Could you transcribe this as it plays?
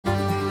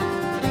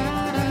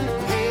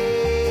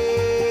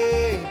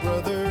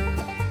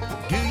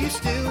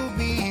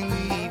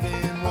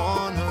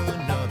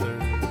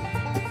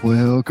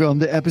Welcome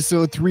to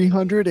episode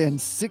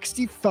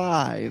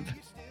 365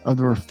 of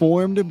the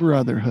Reformed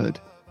Brotherhood.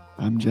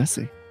 I'm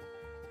Jesse.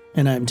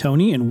 And I'm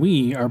Tony, and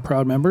we are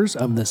proud members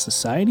of the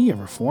Society of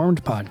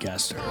Reformed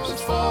Podcasters.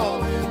 It's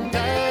falling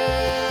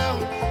down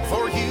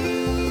for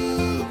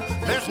you.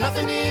 There's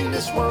nothing in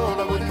this world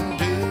I wouldn't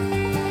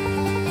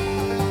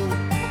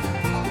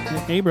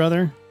do. Hey,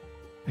 brother.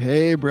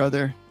 Hey,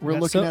 brother. We're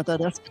looking so- at that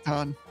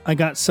eschaton. I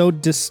got so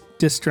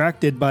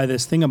distracted by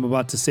this thing I'm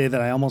about to say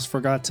that I almost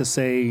forgot to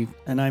say,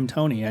 and I'm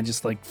Tony. I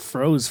just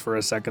froze for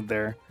a second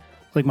there.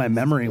 Like my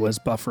memory was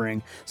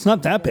buffering. It's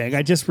not that big.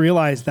 I just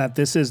realized that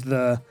this is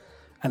I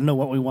don't know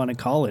what we want to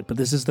call it, but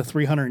this is the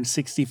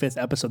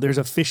 365th episode. There's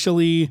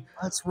officially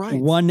That's right.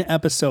 one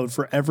episode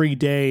for every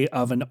day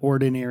of an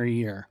ordinary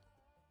year.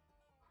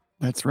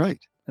 That's right.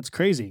 That's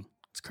crazy.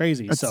 It's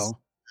crazy. That's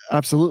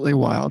absolutely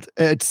wild.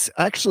 It's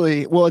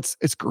actually, well,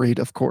 it's great,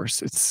 of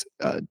course. It's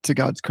to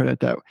God's credit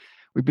that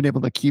we've been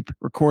able to keep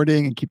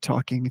recording and keep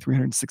talking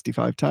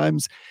 365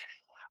 times.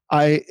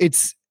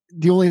 It's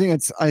the only thing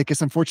that's, I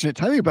guess, unfortunate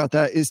timing about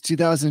that is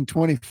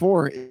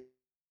 2024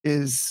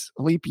 is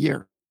a leap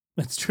year.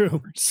 That's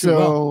true.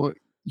 So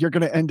you're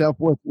going to end up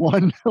with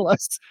one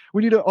less.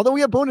 Although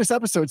we have bonus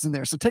episodes in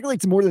there. So technically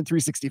it's more than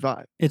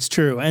 365. It's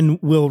true. And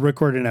we'll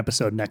record an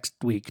episode next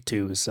week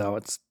too. So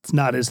it's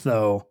not as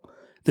though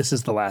this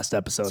is the last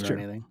episode or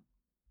anything.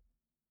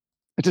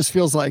 It just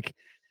feels like,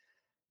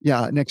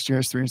 next year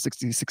is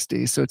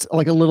 360. So it's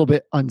like a little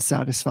bit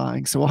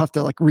unsatisfying. So we'll have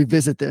to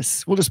revisit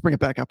this. We'll just bring it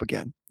back up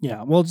again.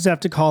 Yeah. We'll just have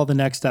to call the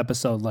next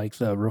episode like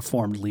the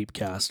Reformed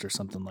Leapcast or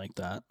something like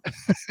that.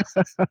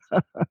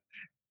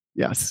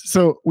 Yes.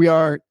 So we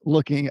are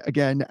looking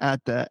again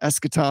at the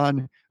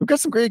eschaton. We've got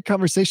some great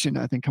conversation,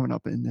 I think, coming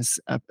up in this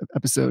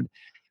episode.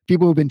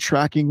 People who've been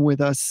tracking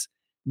with us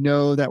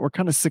know that we're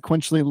kind of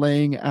sequentially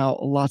laying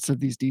out lots of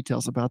these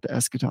details about the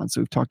eschaton.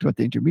 So we've talked about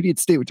the intermediate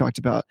state. We talked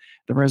about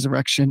the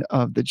resurrection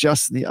of the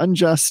just and the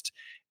unjust.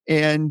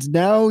 And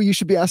now you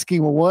should be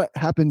asking, well, what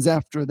happens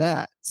after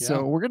that? Yeah.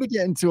 So we're going to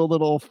get into a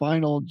little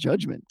final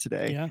judgment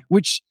today,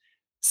 which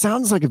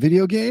sounds like a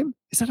video game.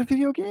 Is that a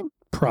video game?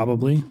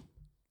 Probably.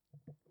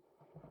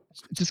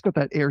 It just got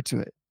that air to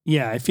it.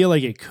 Yeah, I feel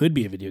like it could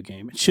be a video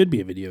game. It should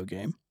be a video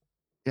game.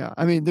 Yeah,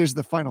 I mean, there's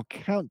the final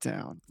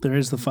countdown. There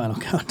is the final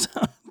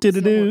countdown.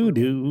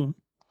 Do-do-do-do.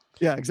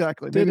 Yeah,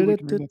 exactly. Maybe we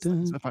can remix that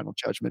to the final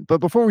judgment. But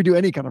before we do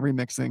any kind of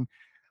remixing,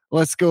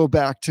 let's go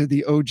back to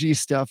the OG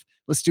stuff.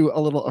 Let's do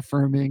a little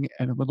affirming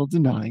and a little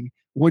denying.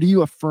 What are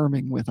you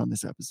affirming with on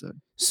this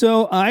episode?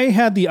 So I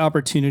had the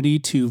opportunity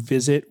to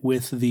visit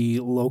with the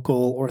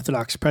local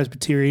Orthodox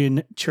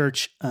Presbyterian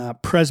Church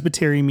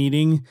Presbytery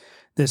meeting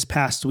this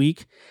past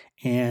week,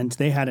 and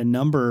they had it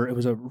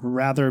was a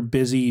rather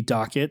busy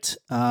docket.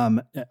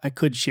 I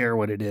could share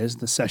what it is.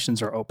 The sessions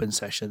are open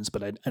sessions,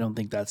 but I don't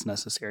think that's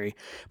necessary.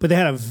 But they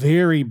had a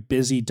very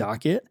busy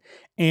docket.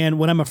 And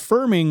what I'm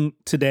affirming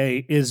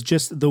today is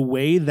just the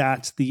way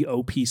that the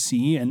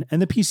OPC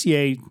and the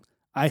PCA,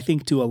 I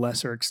think to a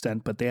lesser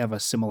extent, but they have a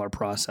similar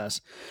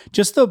process.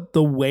 Just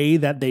the way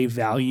that they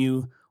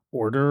value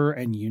order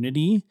and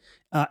unity,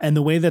 and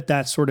the way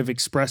that sort of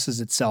expresses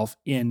itself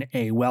in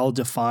a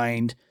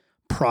well-defined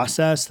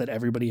process that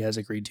everybody has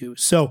agreed to.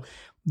 So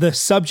the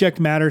subject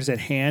matters at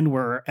hand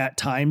were at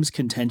times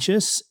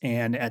contentious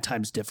and at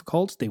times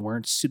difficult. They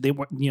weren't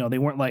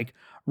like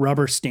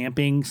rubber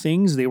stamping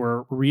things. They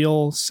were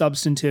real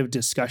substantive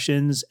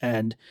discussions,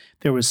 and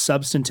there was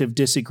substantive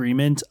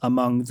disagreement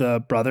among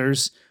the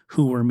brothers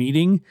who were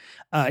meeting,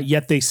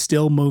 yet they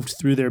still moved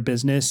through their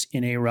business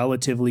in a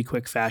relatively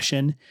quick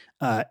fashion,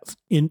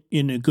 in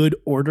a good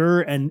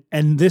order. And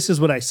this is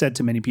what I said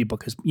to many people,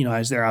 because,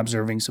 as they're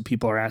observing, so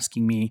people are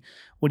asking me,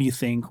 what do you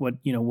think? What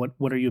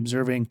are you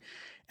observing?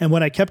 And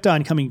what I kept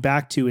on coming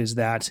back to is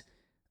that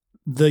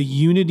the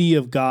unity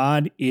of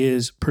God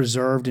is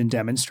preserved and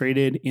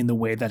demonstrated in the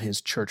way that his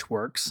church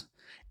works.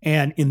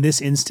 And in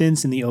this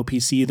instance, in the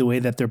OPC, the way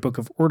that their book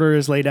of order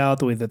is laid out,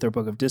 the way that their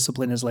book of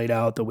discipline is laid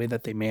out, the way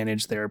that they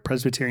manage their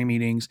presbytery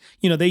meetings,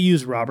 they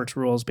use Robert's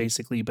rules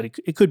basically, but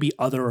it could be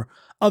other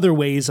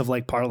ways of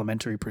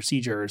parliamentary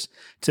procedures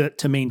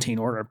to maintain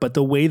order. But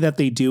the way that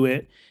they do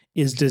it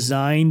is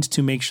designed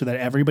to make sure that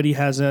everybody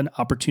has an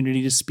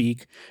opportunity to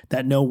speak,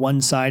 that no one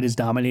side is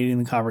dominating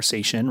the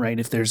conversation, right?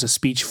 If there's a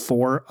speech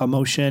for a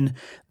motion,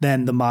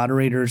 then the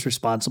moderator is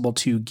responsible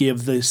to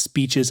give the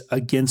speeches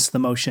against the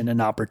motion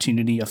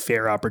a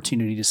fair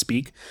opportunity to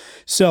speak.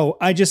 So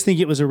I just think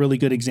it was a really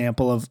good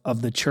example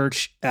of the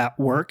church at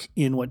work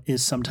in what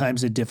is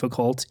sometimes a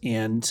difficult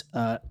and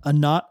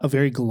not a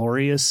very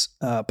glorious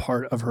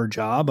part of her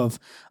job of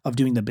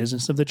doing the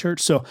business of the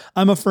church. So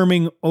I'm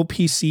affirming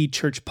OPC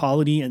church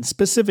polity and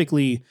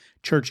specifically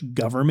church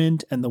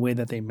government and the way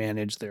that they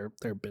manage their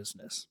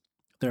business.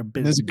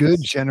 There's a good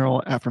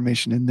general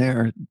affirmation in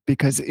there,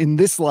 because in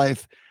this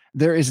life,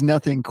 there is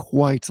nothing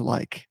quite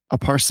like a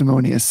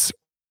parsimonious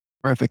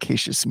or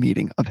efficacious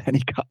meeting of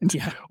any kind.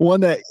 Yeah.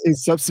 One that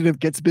is substantive,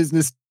 gets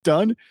business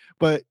done,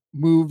 but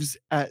moves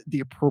at the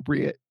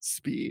appropriate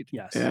speed.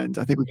 Yes. And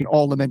I think we can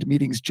all lament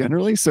meetings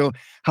generally. So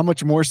how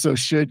much more so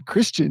should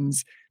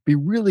Christians be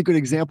really good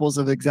examples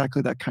of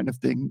exactly that kind of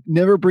thing.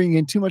 Never bringing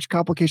in too much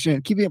complication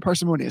and keeping it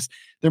parsimonious.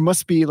 There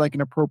must be like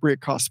an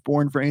appropriate cost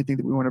borne for anything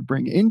that we want to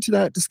bring into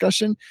that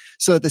discussion.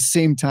 So at the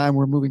same time,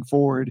 we're moving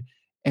forward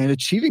and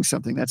achieving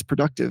something that's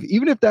productive,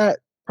 even if that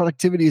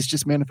productivity is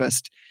just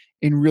manifest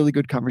in really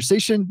good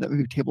conversation that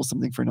we table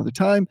something for another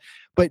time,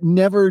 but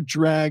never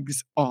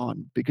drags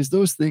on, because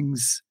those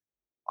things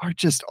are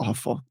just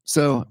awful.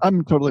 So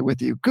I'm totally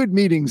with you. Good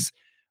meetings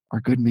are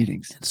good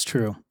meetings. It's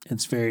true.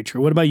 It's very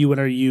true. What about you? What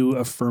are you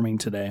affirming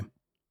today?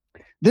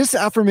 This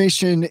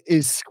affirmation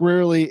is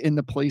squarely in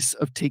the place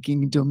of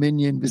taking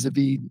dominion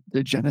vis-a-vis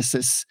the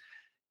Genesis,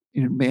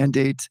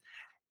 mandate.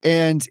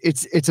 And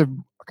it's a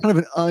kind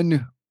of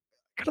an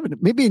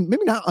maybe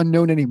not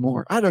unknown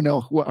anymore. I don't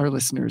know what our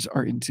listeners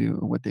are into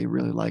and what they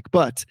really like,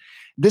 but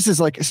this is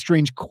like a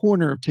strange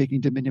corner of taking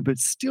dominion, but it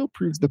still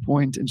proves the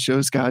point and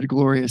shows God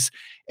glorious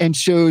and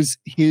shows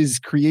his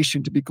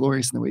creation to be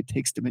glorious in the way it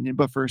takes dominion.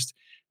 But first,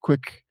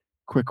 quick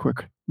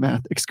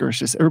math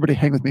excursus. Everybody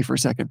hang with me for a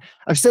second.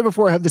 I've said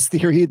before, I have this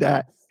theory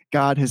that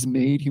God has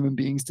made human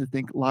beings to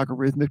think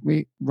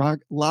logarithmically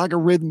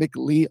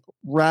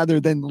rather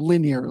than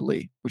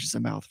linearly, which is a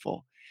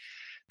mouthful.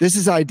 This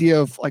is the idea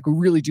of like, we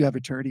really do have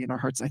eternity in our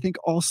hearts. I think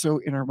also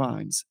in our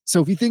minds. So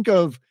if you think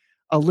of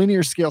a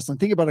linear scale, so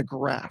think about a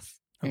graph.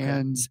 Okay.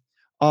 And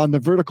on the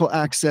vertical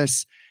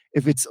axis,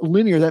 if it's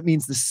linear, that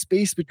means the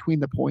space between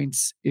the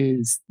points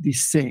is the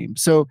same.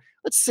 So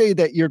let's say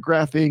that you're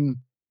graphing,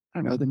 I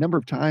don't know, the number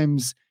of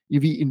times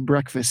you've eaten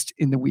breakfast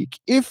in the week.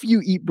 If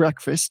you eat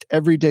breakfast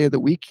every day of the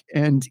week,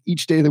 and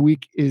each day of the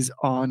week is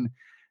on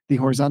the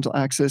horizontal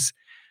axis,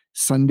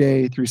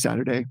 Sunday through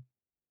Saturday,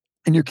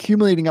 and you're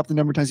accumulating up the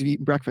number of times you've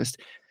eaten breakfast,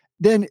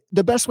 then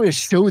the best way to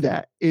show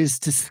that is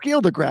to scale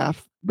the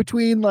graph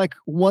between like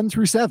 1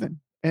 through 7.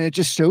 And it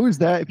just shows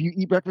that if you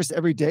eat breakfast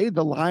every day,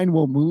 the line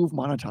will move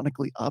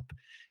monotonically up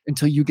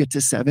until you get to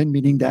 7,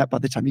 meaning that by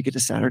the time you get to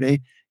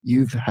Saturday,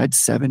 you've had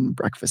 7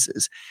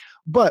 breakfasts.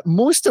 But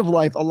most of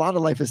life, a lot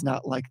of life is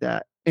not like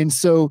that. And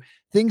so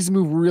things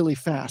move really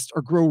fast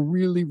or grow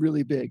really,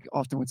 really big,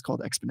 often what's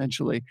called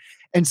exponentially.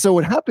 And so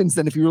what happens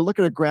then, if you look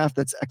at a graph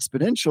that's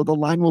exponential, the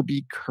line will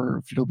be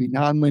curved. It'll be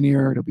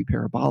nonlinear. It'll be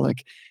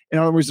parabolic. In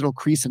other words, it'll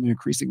increase at an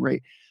increasing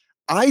rate.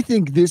 I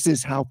think this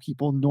is how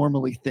people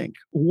normally think.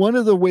 One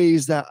of the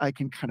ways that I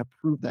can kind of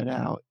prove that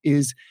out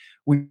is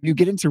when you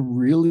get into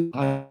really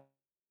high,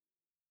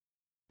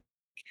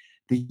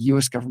 the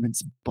US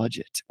government's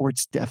budget or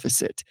its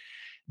deficit.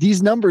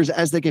 These numbers,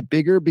 as they get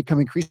bigger, become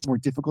increasingly more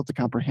difficult to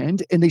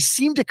comprehend, and they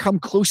seem to come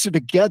closer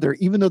together,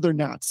 even though they're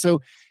not.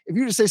 So if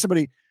you were to say to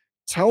somebody,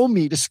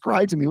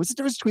 describe to me, what's the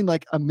difference between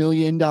like $1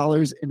 million and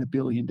 $1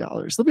 billion?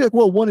 They'll be like,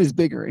 well, one is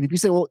bigger. And if you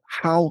say, well,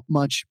 how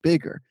much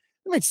bigger?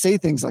 They might say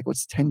things like,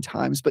 what's 10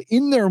 times? But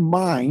in their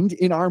mind,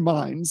 in our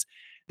minds,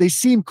 they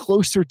seem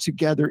closer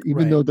together,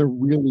 even though they're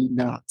really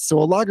not. So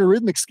a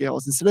logarithmic scale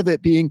is, instead of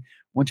it being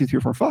 1, 2, 3,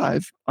 4,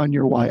 5 on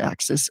your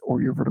y-axis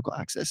or your vertical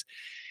axis,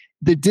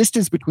 the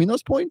distance between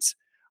those points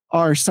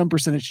are some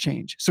percentage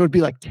change. So it'd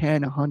be like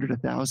 10, 100,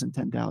 1,000,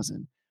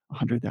 10,000,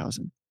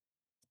 100,000.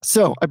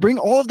 So I bring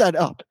all of that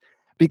up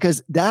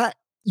because that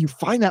you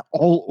find that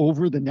all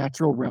over the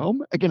natural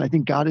realm. Again, I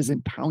think God has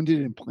impounded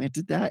and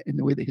implanted that in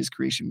the way that his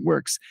creation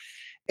works.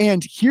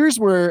 And here's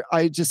where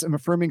I just am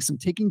affirming some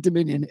taking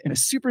dominion in a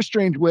super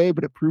strange way,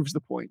 but it proves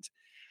the point.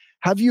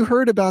 Have you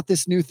heard about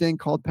this new thing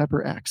called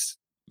Pepper X?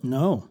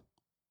 No.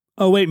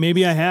 Oh, wait,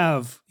 maybe I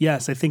have.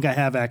 Yes, I think I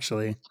have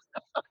actually.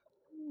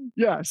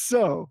 Yeah.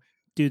 So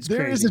dude's there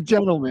crazy. is a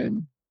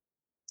gentleman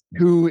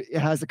who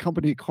has a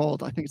company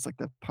called, I think it's like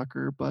the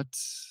Pucker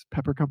Butts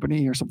Pepper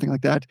Company or something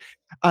like that.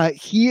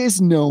 He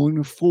is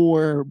known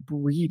for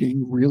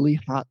breeding really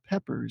hot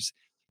peppers.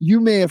 You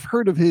may have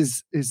heard of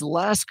his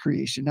last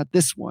creation, not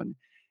this one.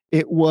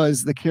 It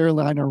was the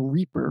Carolina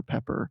Reaper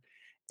pepper.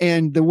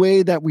 And the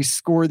way that we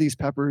score these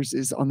peppers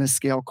is on this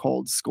scale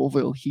called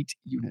Scoville heat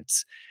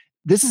units.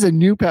 This is a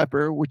new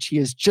pepper, which he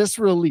has just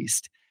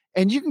released.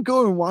 And you can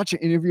go and watch an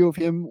interview of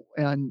him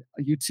on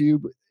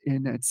YouTube,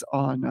 and it's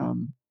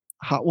on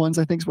Hot Ones,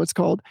 I think is what it's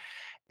called.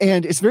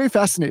 And it's very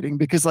fascinating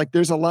because like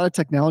there's a lot of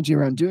technology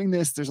around doing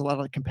this. There's a lot of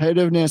like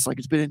competitiveness. Like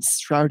it's been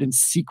shrouded in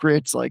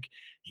secrets. Like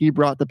he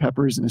brought the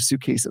peppers in a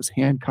suitcase that was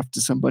handcuffed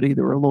to somebody.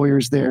 There were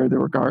lawyers there. There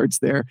were guards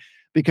there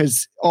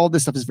because all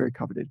this stuff is very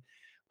coveted.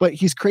 But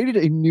he's created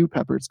a new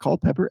pepper. It's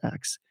called Pepper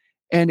X.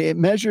 And it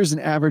measures an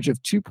average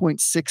of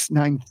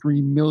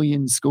 2.693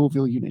 million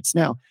Scoville units.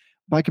 Now,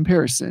 by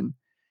comparison,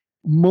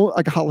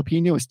 like a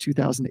jalapeno is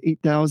 2,000 to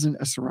 8,000.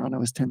 A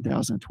serrano is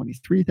 10,000 to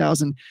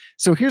 23,000.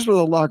 So here's where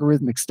the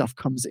logarithmic stuff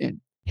comes in.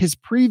 His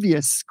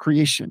previous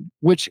creation,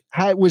 which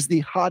was the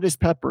hottest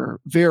pepper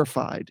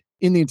verified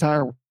in the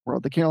entire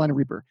world, the Carolina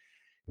Reaper,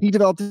 he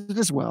developed it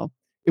as well.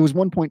 It was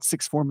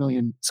 1.64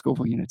 million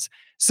Scoville units.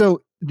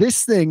 So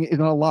this thing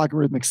is on a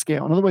logarithmic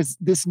scale. In other words,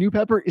 this new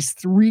pepper is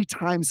 3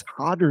 times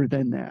hotter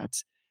than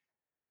that.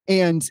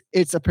 And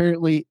it's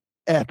apparently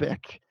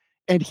epic.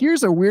 And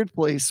here's a weird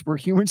place where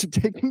humans are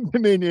taking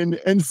dominion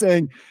and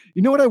saying,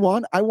 you know what I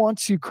want? I want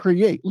to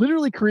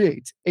literally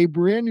create a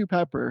brand new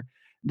pepper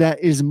that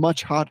is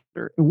much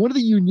hotter. And one of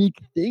the unique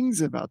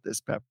things about this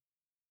pepper,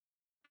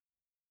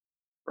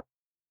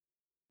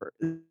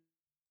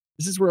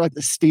 this is where like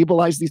to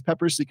stabilize these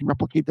peppers so you can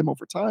replicate them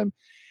over time,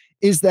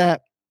 is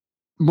that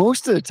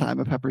most of the time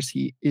a pepper's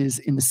heat is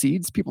in the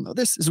seeds. People know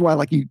this. This is why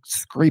like you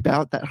scrape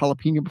out that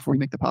jalapeno before you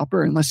make the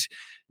popper, unless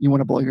you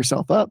want to blow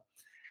yourself up.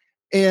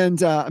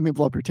 And I mean,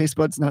 blow up your taste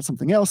buds, not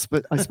something else,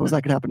 but I suppose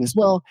that could happen as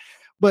well.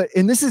 But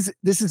and this is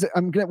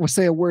I'm gonna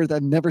say a word that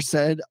I've never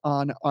said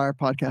on our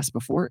podcast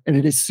before, and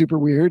it is super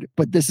weird,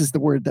 but this is the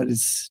word that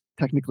is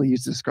technically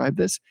used to describe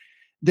this.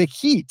 The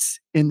heat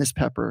in this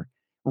pepper,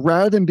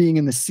 rather than being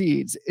in the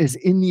seeds, is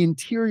in the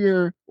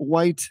interior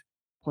white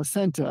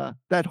placenta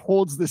that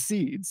holds the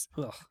seeds.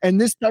 Ugh.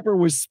 And this pepper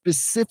was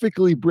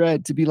specifically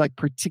bred to be like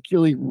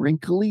particularly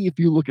wrinkly. If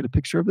you look at a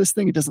picture of this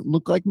thing, it doesn't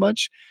look like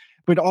much,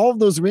 but all of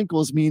those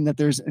wrinkles mean that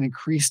there's an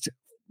increased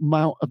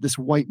amount of this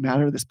white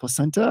matter, this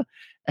placenta,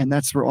 and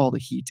that's where all the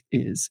heat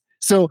is.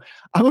 So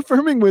I'm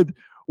affirming with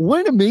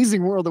what an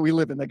amazing world that we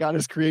live in, that God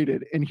has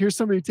created. And here's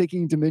somebody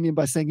taking dominion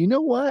by saying, you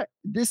know what?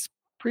 This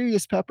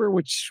previous pepper,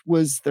 which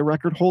was the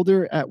record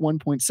holder at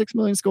 1.6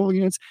 million Scoville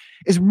units,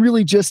 is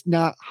really just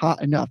not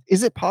hot enough.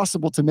 Is it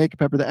possible to make a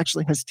pepper that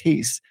actually has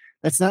taste,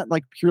 that's not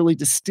like purely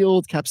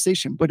distilled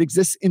capsaicin, but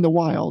exists in the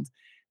wild,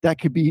 that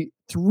could be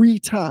 3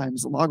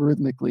 times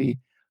logarithmically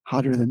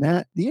hotter than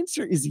that? The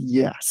answer is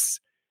yes.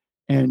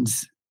 And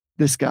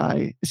this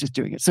guy is just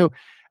doing it. So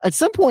at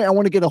some point, I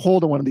want to get a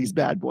hold of one of these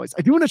bad boys.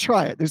 I do want to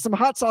try it. There's some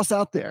hot sauce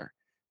out there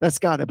that's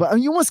got it, but I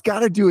mean, you almost got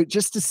to do it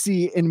just to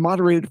see in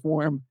moderated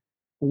form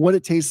what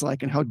it tastes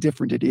like and how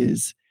different it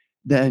is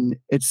than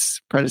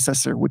its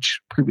predecessor, which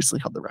previously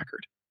held the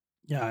record.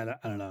 Yeah,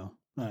 I don't know.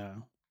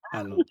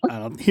 I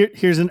don't.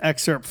 Here's an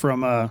excerpt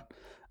from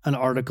an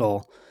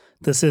article.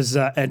 This is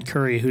Ed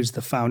Curry, who's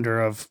the founder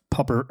of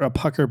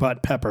Pucker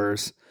Butt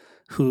Peppers,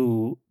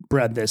 who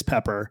bred this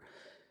pepper.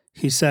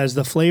 He says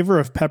the flavor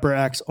of Pepper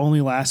X only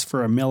lasts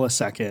for a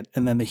millisecond,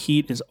 and then the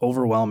heat is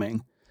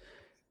overwhelming.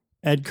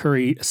 Ed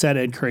Curry,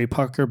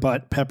 Pucker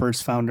Butt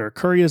Peppers founder.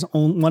 Curry is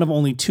one of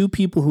only 2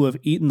 people who have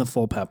eaten the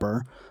full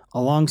pepper,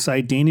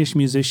 alongside Danish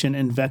musician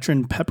and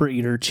veteran pepper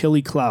eater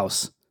Chili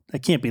Klaus.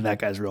 That can't be that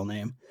guy's real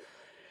name.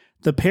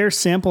 The pair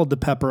sampled the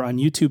pepper on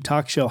YouTube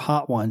talk show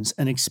Hot Ones,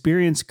 an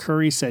experience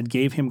Curry said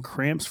gave him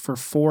cramps for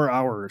 4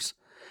 hours.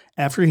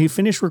 After he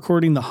finished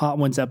recording the Hot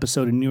Ones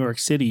episode in New York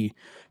City,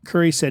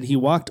 Curry said he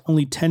walked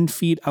only 10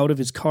 feet out of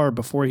his car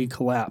before he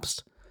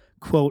collapsed.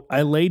 Quote,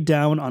 I laid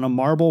down on a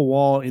marble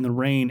wall in the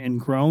rain and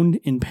groaned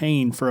in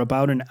pain for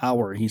about an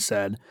hour, he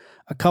said.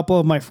 A couple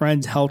of my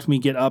friends helped me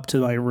get up to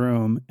my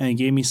room and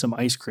gave me some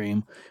ice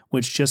cream,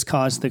 which just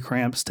caused the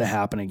cramps to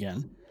happen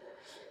again.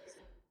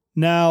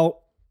 Now,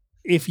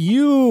 if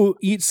you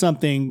eat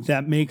something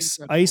that makes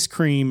ice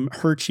cream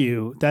hurt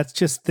you, that's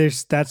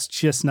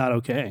just not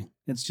okay.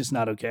 It's just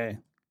not okay.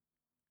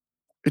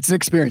 It's an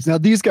experience. Now,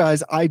 these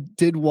guys, I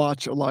did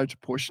watch a large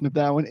portion of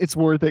that one. It's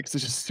worth it because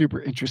it's just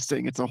super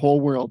interesting. It's a whole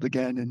world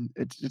again, and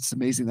it's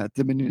amazing that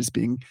Dominion is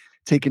being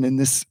taken in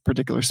this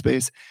particular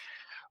space.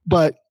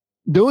 But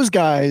those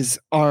guys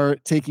are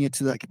taking it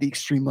to like the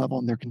extreme level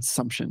in their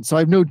consumption. So I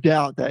have no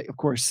doubt that, of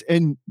course,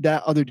 and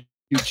that other dude,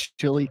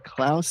 Chili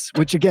Klaus,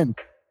 which again,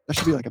 that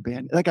should be like a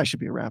band. That guy should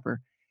be a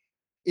rapper.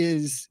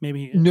 Is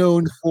maybe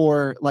known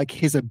for like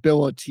his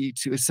ability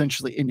to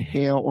essentially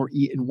inhale or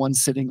eat in one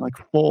sitting, like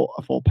a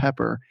full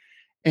pepper.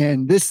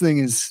 And this thing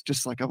is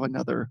just like of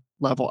another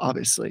level,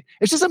 obviously.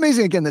 It's just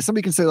amazing again that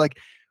somebody can say like,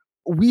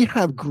 we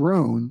have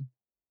grown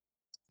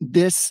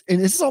this, and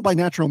this is all by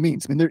natural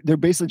means. I mean, they're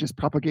basically just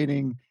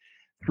propagating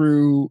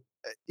through,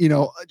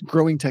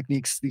 growing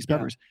techniques, these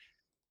peppers.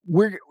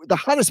 We're the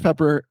hottest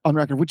pepper on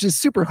record, which is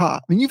super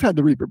hot. I mean, you've had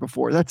the Reaper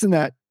before. That's in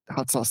that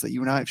hot sauce that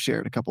you and I have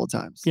shared a couple of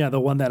times. Yeah, the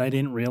one that I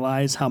didn't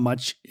realize how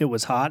much it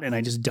was hot, and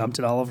I just dumped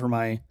it all over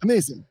my.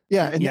 Amazing.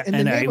 Yeah, and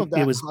the name of that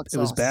it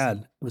was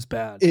bad. It was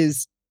bad.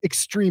 Is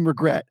Extreme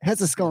Regret. It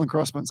has a skull and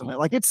crossbones on it.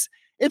 Like it's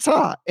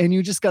hot, and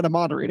you just got to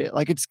moderate it.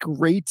 Like it's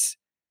great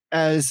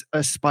as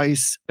a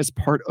spice, as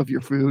part of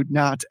your food,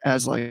 not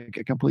as like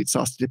a complete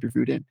sauce to dip your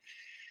food in.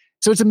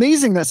 So it's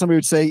amazing that somebody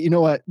would say, you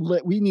know what,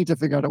 we need to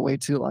figure out a way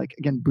to like,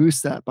 again,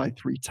 boost that by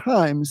 3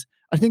 times.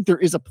 I think there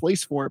is a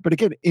place for it. But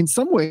again, in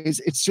some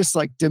ways, it's just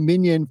like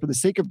dominion for the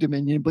sake of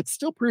dominion, but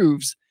still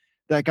proves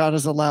that God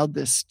has allowed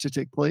this to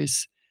take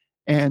place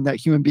and that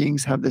human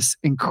beings have this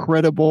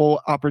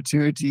incredible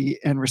opportunity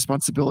and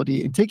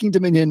responsibility in taking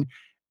dominion,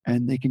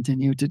 and they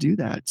continue to do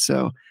that.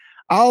 So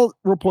I'll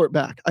report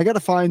back. I got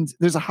to find,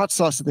 there's a hot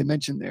sauce that they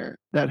mentioned there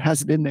that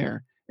has it in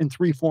there in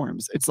 3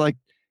 forms. It's like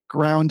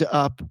ground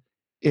up,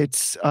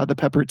 it's the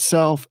pepper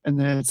itself, and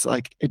then it's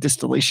like a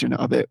distillation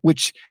of it,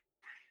 which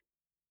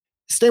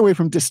stay away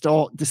from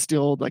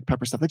distilled like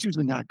pepper stuff. That's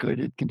usually not good.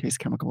 It can taste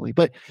chemically,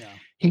 but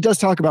he does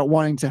talk about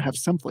wanting to have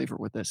some flavor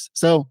with this.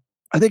 So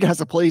I think it has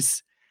a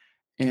place,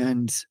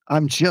 and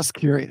I'm just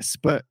curious,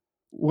 but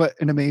what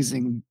an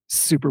amazing,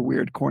 super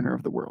weird corner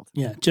of the world.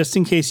 Yeah. Just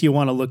in case you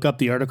want to look up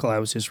the article I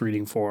was just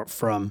reading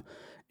from,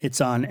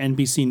 it's on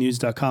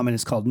NBCnews.com, and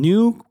it's called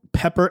New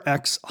Pepper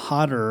X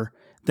Hotter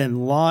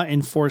then law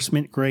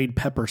enforcement grade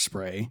pepper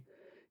spray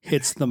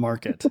hits the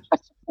market.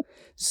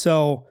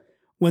 So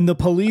when the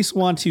police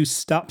want to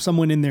stop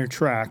someone in their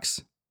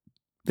tracks,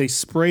 they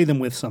spray them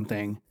with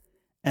something.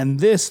 And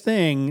this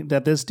thing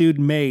that this dude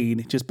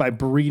made just by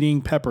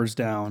breeding peppers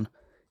down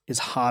is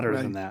hotter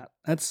than that.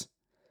 That's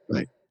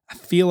right. I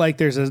feel like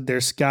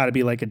there's got to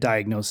be like a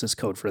diagnosis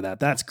code for that.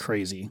 That's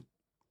crazy.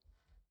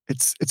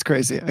 It's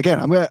crazy.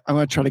 Again, I'm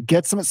gonna try to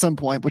get some at some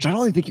point, which I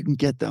don't even think you can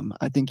get them.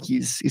 I think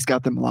he's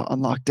got them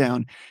on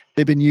lockdown.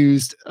 They've been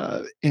used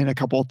in a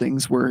couple of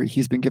things where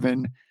he's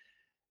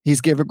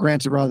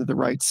granted rather the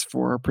rights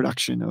for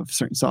production of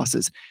certain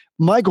sauces.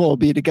 My goal will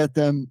be to get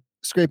them,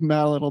 scrape them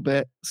out a little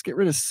bit, let's get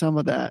rid of some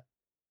of that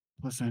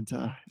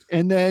placenta,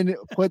 and then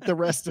put the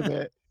rest of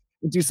it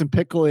and do some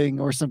pickling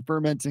or some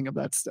fermenting of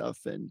that stuff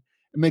and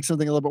make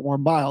something a little bit more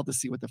mild to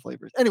see what the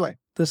flavor is. Anyway,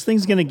 this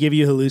thing's going to give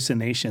you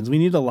hallucinations. We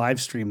need to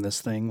live stream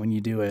this thing when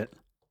you do it.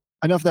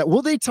 Enough of that.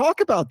 Will they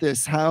talk about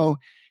this? How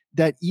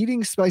that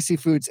eating spicy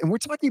foods, and we're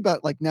talking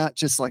about like not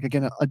just like,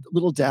 again, a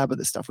little dab of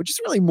this stuff, which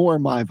is really more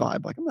my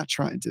vibe. Like I'm not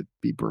trying to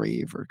be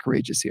brave or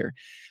courageous here,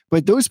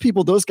 but those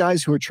people, those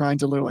guys who are trying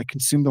to literally like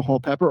consume the whole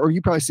pepper, or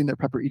you probably seen their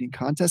pepper eating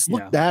contest,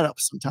 look that up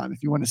sometime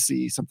if you want to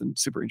see something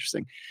super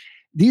interesting.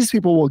 These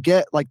people will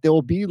get like, there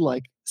will be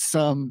like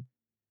some,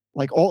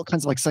 like all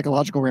kinds of like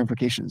psychological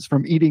ramifications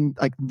from eating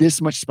like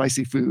this much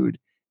spicy food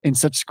in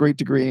such great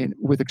degree and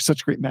with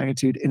such great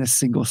magnitude in a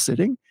single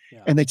sitting. Yeah.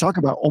 And they talk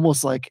about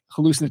almost like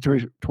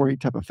hallucinatory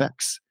type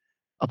effects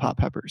of hot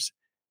peppers.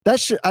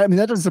 That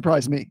doesn't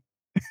surprise me.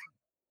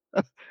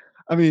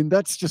 I mean,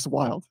 that's just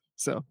wild.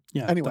 So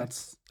yeah, anyway,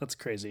 that's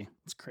crazy.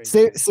 It's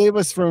crazy. Save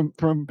us from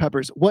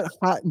peppers. What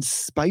hot and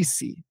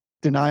spicy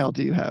denial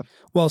do you have?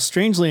 Well,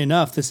 strangely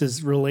enough, this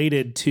is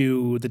related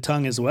to the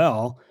tongue as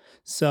well.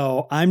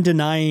 So I'm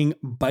denying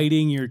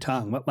biting your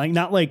tongue, but like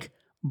not like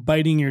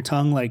biting your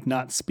tongue, like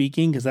not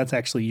speaking, because that's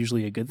actually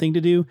usually a good thing to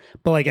do,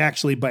 but like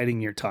actually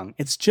biting your tongue.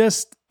 It's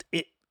just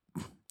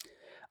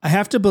I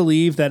have to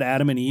believe that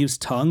Adam and Eve's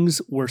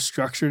tongues were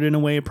structured in a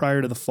way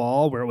prior to the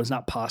fall where it was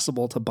not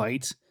possible to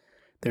bite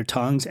their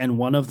tongues. And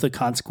one of the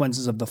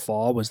consequences of the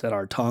fall was that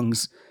our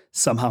tongues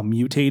somehow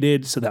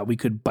mutated so that we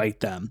could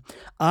bite them.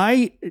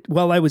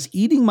 While I was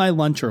eating my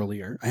lunch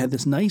earlier, I had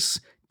this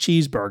nice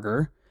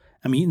cheeseburger.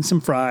 I'm eating some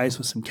fries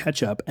with some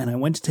ketchup, and I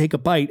went to take a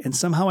bite, and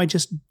somehow I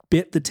just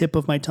bit the tip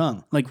of my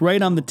tongue, like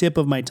right on the tip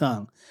of my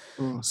tongue.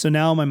 So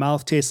now my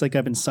mouth tastes like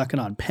I've been sucking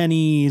on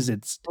pennies.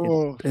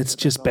 It's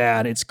just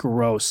bad. It's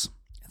gross.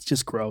 It's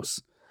just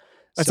gross.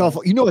 That's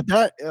awful. You know what,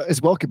 that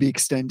as well could be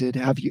extended.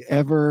 Have you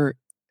ever?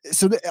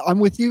 I'm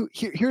with you.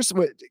 Here's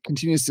what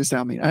continues to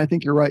astound me. And I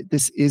think you're right.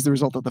 This is the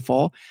result of the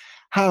fall.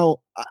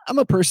 How I'm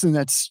a person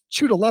that's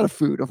chewed a lot of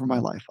food over my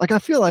life. Like I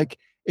feel like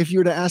if you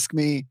were to ask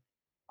me,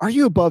 are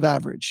you above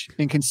average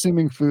in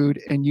consuming food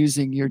and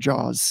using your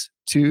jaws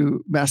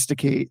to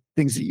masticate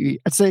things that you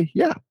eat? I'd say,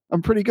 yeah,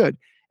 I'm pretty good.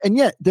 And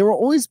yet there will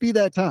always be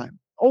that time,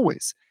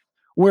 always,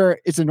 where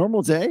it's a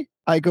normal day.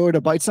 I go to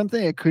bite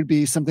something. It could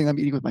be something I'm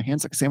eating with my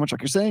hands, like a sandwich,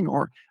 like you're saying,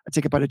 or I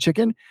take a bite of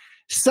chicken.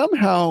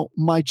 Somehow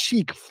my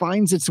cheek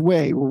finds its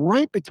way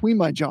right between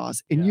my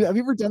jaws. And have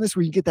you ever done this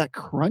where you get that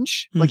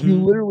crunch? Mm-hmm. Like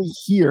you literally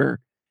hear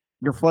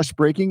your flesh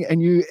breaking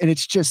and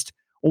it's just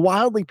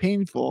wildly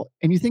painful.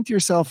 And you think to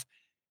yourself,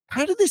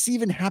 how did this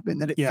even happen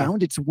that it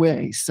found its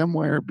way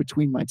somewhere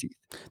between my teeth?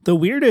 The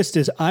weirdest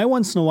is I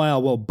once in a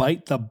while will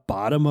bite the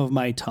bottom of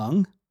my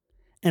tongue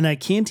and I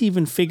can't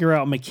even figure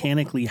out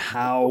mechanically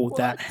how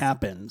that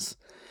happens.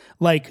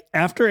 Like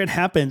after it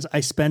happens, I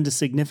spend a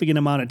significant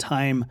amount of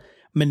time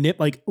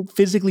like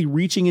physically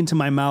reaching into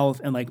my mouth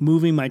and like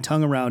moving my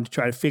tongue around to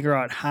try to figure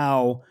out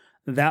how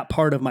that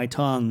part of my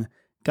tongue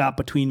got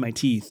between my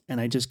teeth. And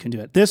I just couldn't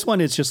do it. This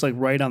one is just like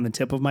right on the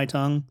tip of my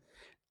tongue.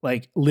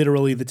 Like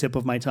literally the tip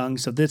of my tongue.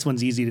 So this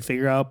one's easy to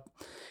figure out.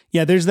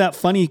 Yeah, there's that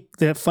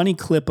funny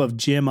clip of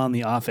Jim on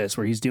The Office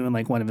where he's doing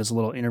like one of his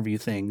little interview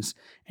things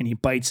and he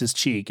bites his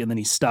cheek and then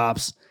he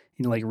stops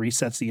and like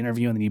resets the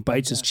interview and then he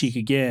bites his cheek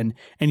again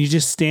and he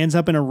just stands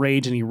up in a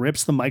rage and he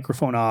rips the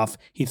microphone off.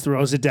 He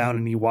throws it down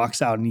and he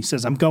walks out and he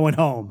says, "I'm going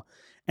home."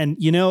 And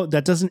you know,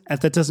 that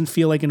doesn't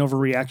feel like an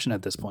overreaction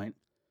at this point.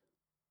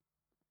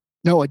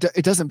 No, it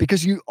doesn't,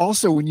 because you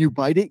also, when you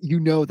bite it, you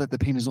know that the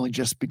pain has only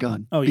just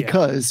begun. Oh, yeah.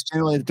 Because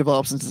generally it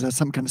develops into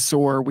some kind of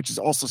sore, which is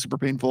also super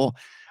painful.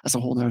 That's a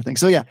whole nother thing.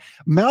 So yeah,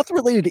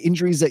 mouth-related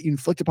injuries that you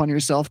inflict upon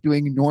yourself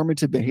doing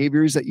normative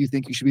behaviors that you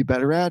think you should be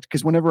better at.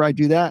 Because whenever I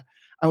do that,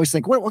 I always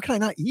think, what can I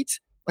not eat?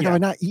 Like, have I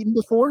not eaten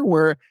before?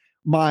 Where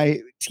my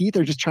teeth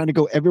are just trying to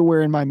go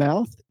everywhere in my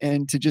mouth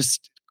and to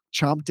just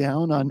chomp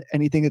down on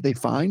anything that they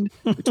find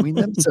between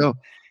them. So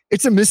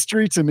it's a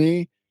mystery to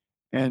me.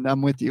 And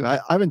I'm with you. I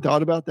haven't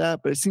thought about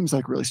that, but it seems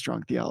like really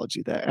strong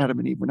theology that Adam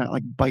and Eve were not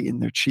like biting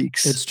their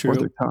cheeks or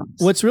their tongues.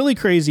 What's really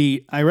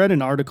crazy, I read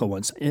an article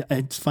once.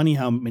 It's funny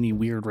how many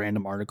weird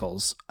random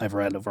articles I've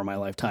read over my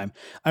lifetime.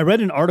 I read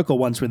an article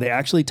once where they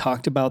actually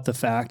talked about the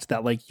fact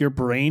that like your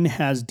brain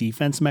has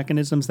defense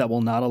mechanisms that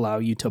will not allow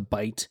you to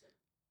bite.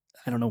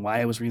 I don't know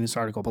why I was reading this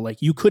article, but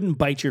like you couldn't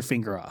bite your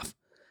finger off.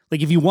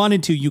 Like if you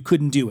wanted to, you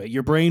couldn't do it.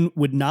 Your brain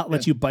would not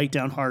let you bite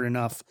down hard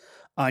enough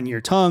on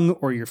your tongue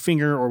or your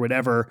finger or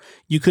whatever.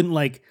 You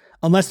couldn't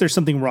unless there's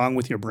something wrong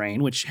with your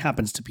brain, which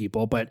happens to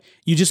people, but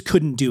you just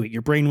couldn't do it.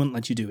 Your brain wouldn't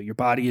let you do it. Your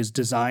body is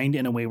designed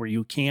in a way where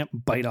you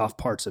can't bite off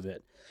parts of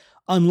it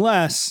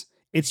unless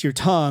it's your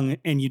tongue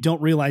and you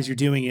don't realize you're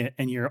doing it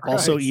and you're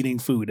also eating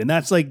food. And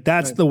that's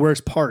the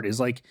worst part is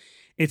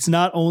it's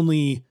not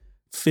only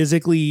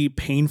physically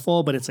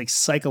painful, but it's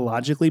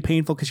psychologically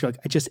painful because you're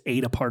I just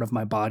ate a part of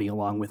my body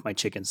along with my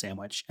chicken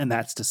sandwich. And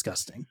that's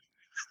disgusting.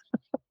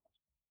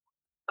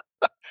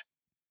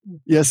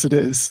 Yes, it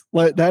is.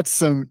 That is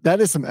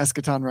some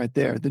eschaton right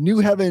there. The new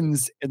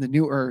heavens and the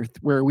new earth,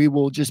 where we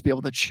will just be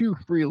able to chew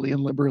freely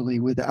and liberally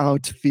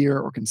without fear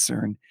or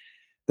concern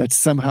that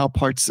somehow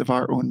parts of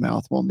our own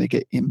mouth will make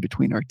it in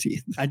between our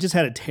teeth. I just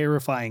had a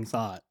terrifying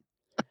thought.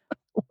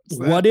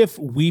 What if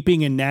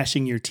weeping and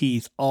gnashing your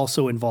teeth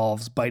also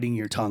involves biting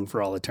your tongue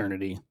for all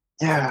eternity?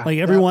 Yeah.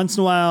 Every once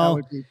in a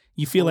while,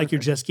 you feel like you're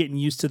just getting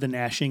used to the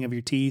gnashing of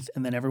your teeth,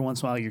 and then every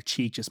once in a while, your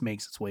cheek just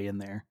makes its way in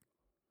there.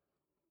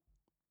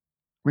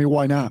 I mean,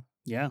 why not?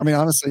 Yeah. I mean,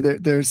 honestly,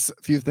 there's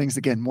a few things,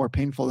 again, more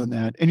painful than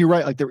that. And you're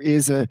right. There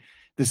is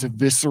this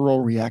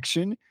visceral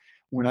reaction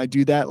when I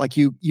do that.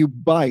 You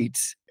bite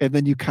and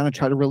then you kind of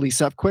try to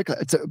release up quick.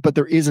 But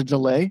there is a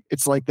delay.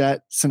 It's like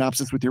that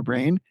synopsis with your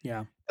brain.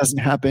 Yeah. Doesn't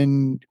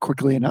happen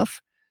quickly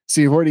enough. So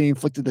you've already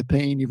inflicted the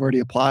pain. You've already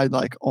applied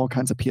all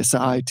kinds of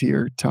PSI to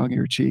your tongue or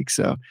your cheek.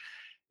 So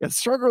yeah, the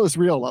struggle is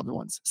real, loved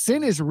ones.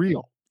 Sin is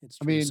real.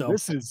 I mean,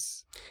 this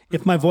is.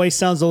 If my voice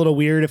sounds a little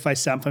weird, if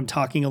I'm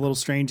talking a little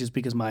strange, is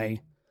because my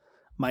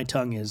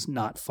tongue is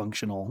not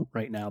functional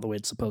right now the way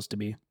it's supposed to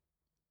be.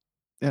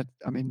 Yeah,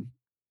 I mean,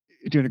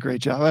 you're doing a great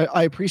job.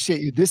 I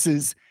appreciate you. This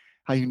is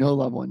how you know,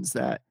 loved ones,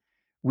 that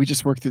we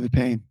just work through the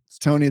pain.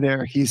 Tony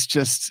there, he's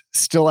just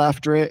still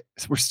after it.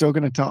 We're still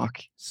going to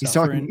talk. He's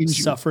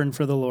suffering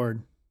for the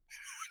Lord.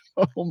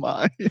 Oh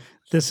my!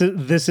 This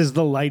is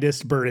the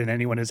lightest burden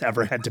anyone has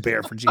ever had to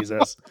bear for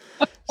Jesus.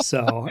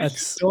 So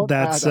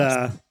that's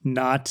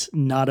not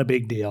a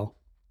big deal.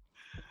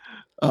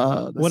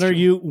 What are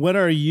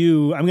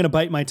you? I'm going to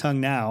bite my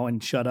tongue now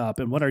and shut up.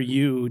 And what are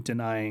you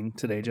denying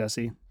today,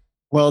 Jesse?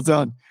 Well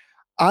done.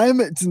 I'm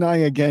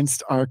denying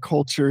against our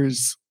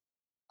culture's,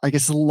 I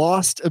guess,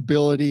 lost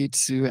ability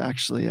to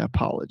actually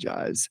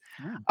apologize.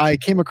 I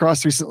came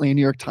across recently a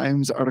New York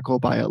Times article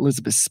by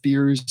Elizabeth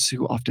Spears,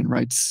 who often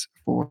writes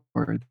for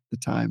the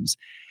Times.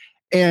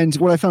 And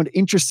what I found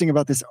interesting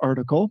about this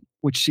article,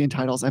 which she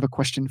entitles, "I have a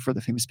question for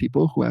the famous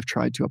people who have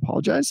tried to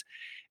apologize,"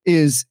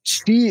 is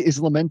she is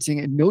lamenting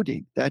and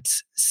noting that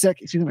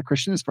she's not a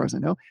Christian as far as I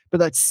know, but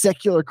that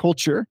secular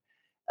culture,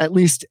 at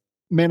least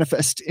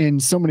manifest in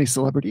so many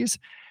celebrities,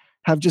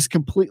 have just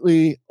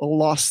completely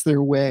lost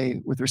their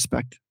way with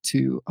respect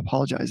to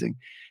apologizing.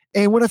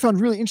 And what I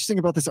found really interesting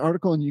about this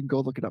article, and you can go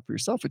look it up for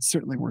yourself, it's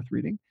certainly worth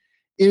reading,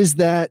 is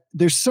that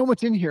there's so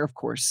much in here, of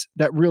course,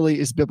 that really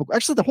is biblical.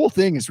 Actually, the whole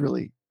thing is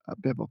really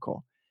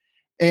biblical.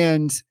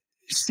 And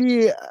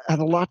she had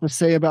a lot to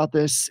say about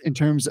this in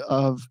terms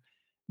of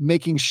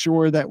making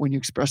sure that when you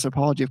express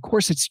apology, of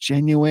course, it's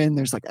genuine.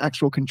 There's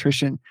actual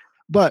contrition,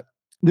 but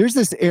there's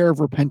this air of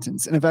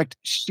repentance. And in fact,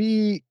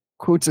 she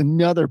quotes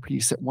another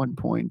piece at one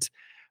point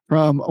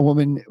from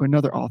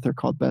another author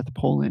called Beth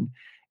Poland.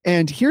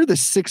 And here are the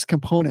 6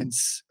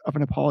 components of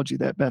an apology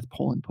that Beth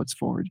Poland puts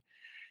forward.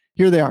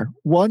 Here they are.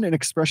 1, an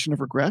expression of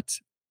regret.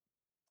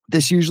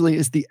 This usually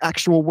is the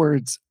actual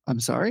words, "I'm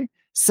sorry."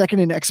 2nd,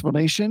 an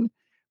explanation,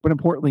 but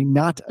importantly,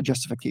 not a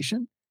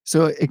justification.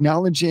 So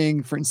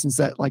acknowledging, for instance,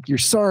 that you're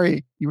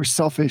sorry, you were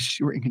selfish,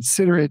 you were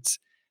inconsiderate,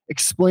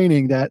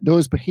 explaining that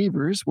those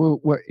behaviors were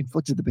what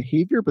inflicted the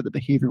behavior, but the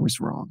behavior was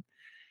wrong.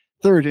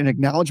 3rd, an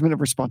acknowledgement of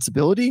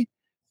responsibility.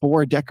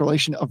 4, a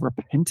declaration of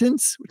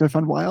repentance, which I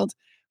found wild.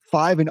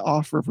 5, an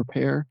offer of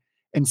repair.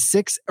 And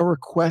 6, a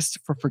request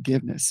for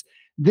forgiveness.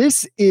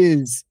 This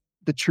is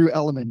the true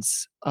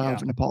elements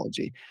of an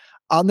apology.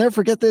 I'll never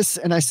forget this,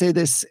 and I say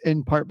this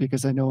in part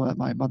because I know that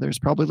my mother is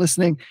probably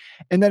listening,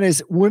 and that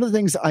is one of the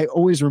things I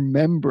always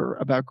remember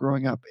about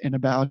growing up and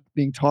about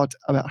being taught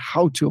about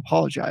how to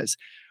apologize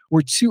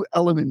were 2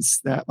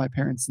 elements that my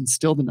parents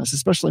instilled in us,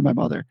 especially my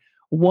mother.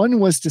 One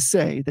was to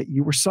say that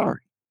you were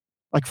sorry,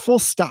 full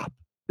stop,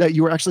 that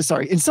you were actually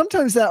sorry. And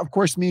sometimes that, of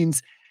course,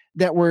 means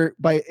that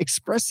by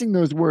expressing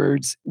those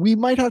words, we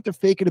might have to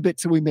fake it a bit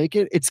till we make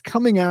it. It's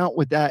coming out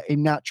with that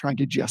and not trying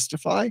to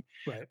justify.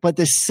 Right. But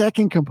the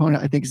second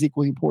component, I think, is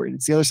equally important.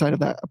 It's the other side of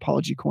that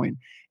apology coin.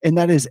 And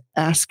that is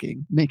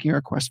making a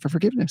request for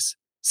forgiveness,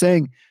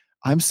 saying,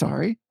 "I'm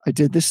sorry, I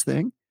did this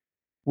thing.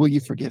 Will you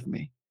forgive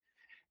me?"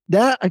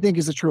 That, I think,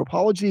 is a true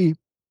apology.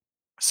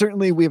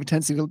 Certainly, we have a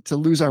tendency to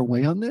lose our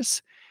way on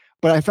this.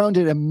 But I found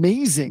it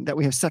amazing that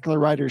we have secular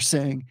writers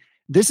saying,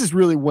 this is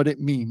really what it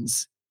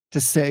means to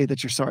say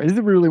that you're sorry. This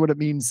is really what it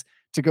means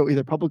to go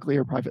either publicly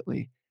or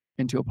privately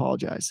and to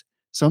apologize.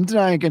 So I'm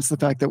denying against the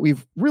fact that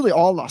we've really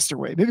all lost our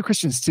way, maybe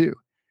Christians too,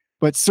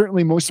 but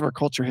certainly most of our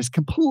culture has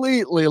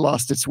completely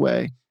lost its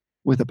way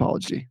with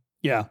apology.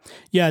 Yeah.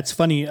 Yeah. It's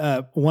funny.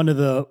 One of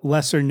the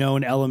lesser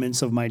known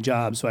elements of my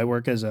job. So I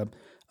work as a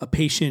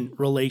patient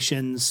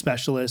relations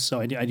specialist.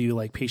 So I do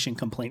like patient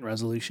complaint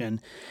resolution.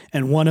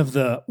 And one of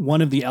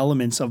the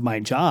elements of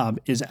my job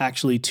is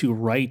actually to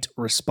write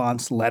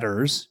response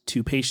letters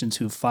to patients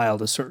who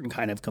filed a certain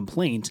kind of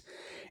complaint.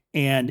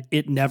 And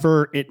it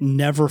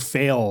never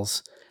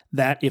fails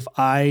that if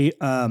I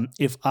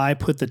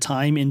put the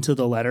time into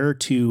the letter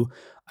to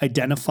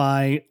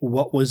identify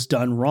what was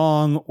done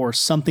wrong or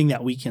something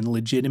that we can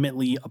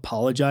legitimately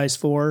apologize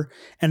for,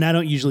 and I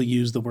don't usually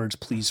use the words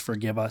 "please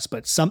forgive us,"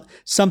 but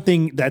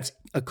something that's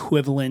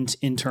equivalent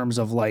in terms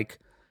of like,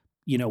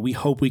 we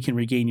hope we can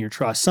regain your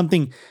trust.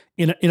 Something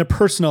in a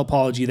personal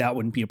apology that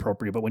wouldn't be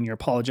appropriate, but when you're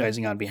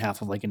apologizing on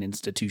behalf of like an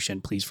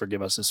institution, "please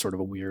forgive us" is sort of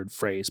a weird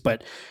phrase.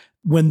 But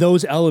when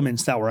those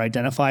elements that were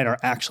identified are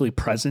actually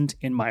present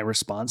in my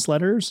response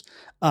letters,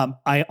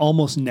 I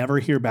almost never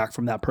hear back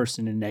from that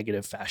person in a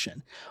negative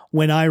fashion.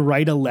 When I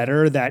write a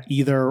letter that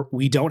either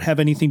we don't have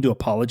anything to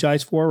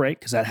apologize for, right?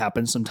 Because that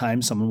happens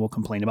sometimes. Someone will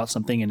complain about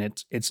something and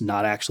it's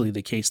not actually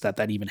the case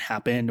that even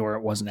happened, or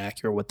it wasn't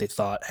accurate what they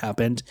thought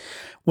happened.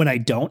 When I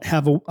don't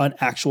have an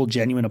actual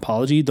genuine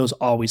apology, those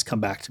always come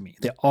back to me.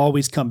 They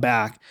always come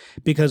back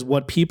because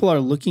what people are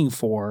looking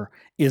for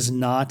is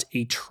not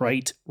a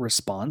trite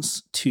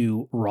response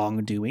to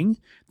wrongdoing.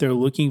 They're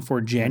looking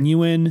for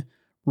genuine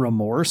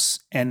remorse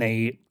and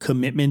a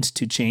commitment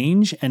to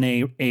change and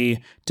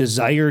a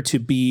desire to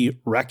be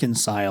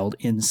reconciled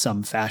in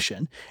some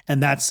fashion.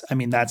 And that's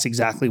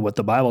exactly what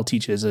the Bible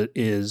teaches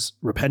is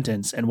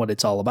repentance and what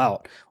it's all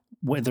about.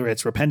 Whether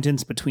it's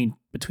repentance between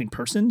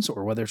persons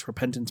or whether it's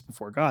repentance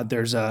before God,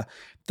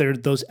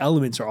 those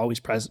elements are always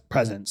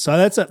present. So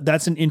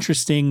that's an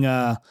interesting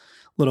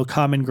little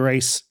common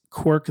grace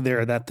quirk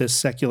there that this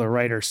secular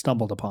writer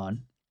stumbled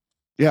upon.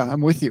 Yeah,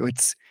 I'm with you.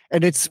 It's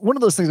one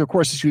of those things, of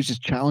course, she was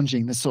just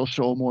challenging the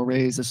social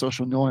mores, the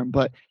social norm.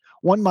 But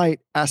one might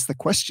ask the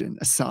question,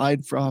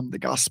 aside from the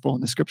gospel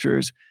and the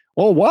scriptures,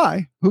 well,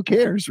 why? Who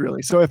cares,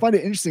 really? So I find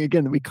it interesting,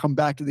 again, that we come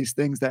back to these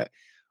things that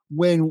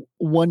when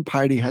one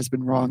party has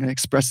been wrong and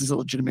expresses a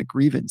legitimate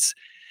grievance,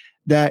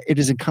 that it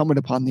is incumbent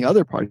upon the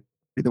other party,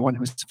 the one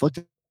who has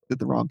inflicted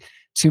the wrong,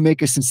 to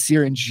make a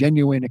sincere and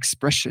genuine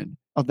expression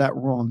of that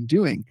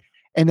wrongdoing.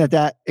 And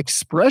that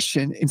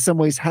expression in some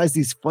ways has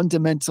these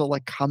fundamental,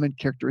 like, common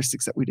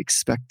characteristics that we'd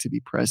expect to be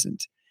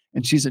present.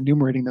 And she's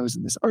enumerating those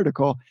in this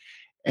article.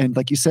 And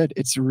like you said,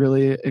 it's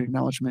really an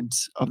acknowledgement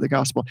of the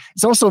gospel.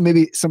 It's also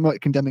maybe somewhat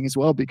condemning as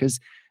well,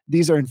 because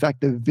these are in fact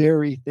the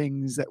very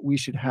things that we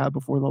should have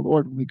before the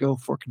Lord when we go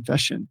for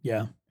confession.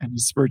 Yeah. And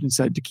as Spurgeon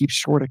said, to keep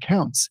short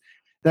accounts,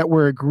 that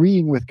we're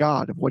agreeing with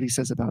God of what he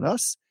says about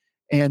us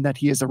and that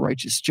he is a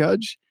righteous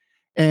judge.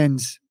 And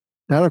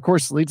that, of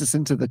course, leads us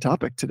into the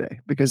topic today,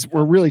 because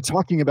we're really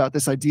talking about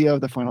this idea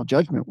of the final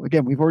judgment.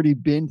 Again, we've already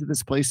been to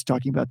this place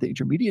talking about the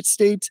intermediate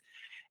state,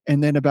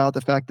 and then about the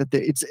fact that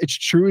it's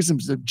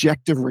truisms,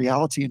 objective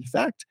reality, in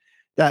fact,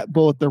 that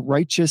both the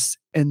righteous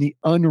and the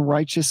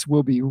unrighteous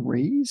will be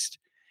raised.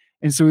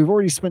 And so we've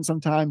already spent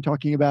some time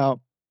talking about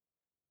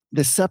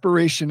the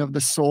separation of the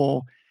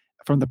soul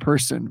from the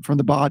person, from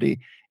the body,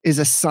 is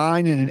a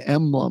sign and an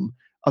emblem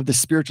of the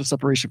spiritual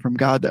separation from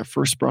God that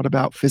first brought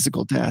about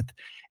physical death.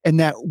 And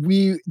that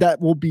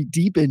will be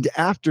deepened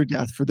after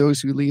death for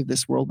those who leave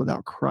this world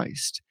without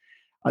Christ.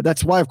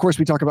 That's why, of course,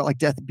 we talk about like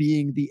death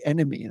being the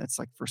enemy. And that's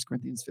like 1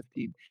 Corinthians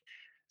 15.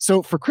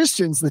 So for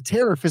Christians, the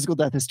terror of physical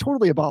death is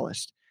totally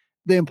abolished.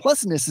 The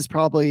unpleasantness is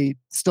probably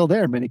still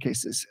there in many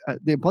cases.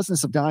 The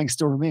unpleasantness of dying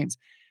still remains.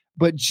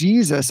 But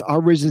Jesus,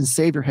 our risen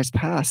Savior, has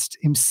passed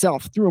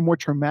himself through a more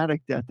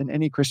traumatic death than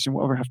any Christian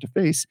will ever have to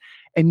face.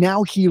 And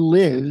now he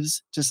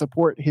lives to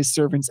support his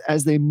servants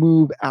as they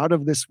move out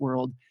of this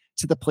world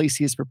to the place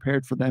he has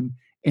prepared for them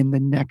in the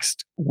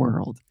next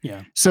world.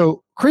 Yeah.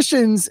 So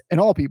Christians, and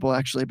all people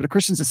actually, but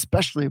Christians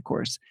especially, of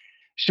course,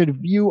 should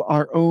view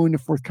our own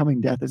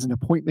forthcoming death as an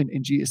appointment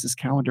in Jesus'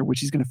 calendar, which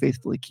he's going to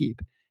faithfully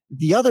keep.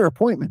 The other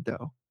appointment,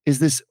 though, is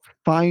this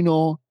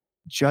final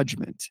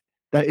judgment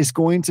that is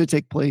going to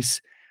take place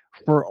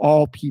for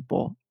all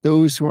people,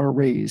 those who are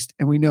raised.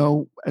 And we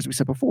know, as we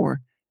said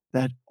before,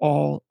 that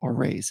all are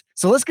raised.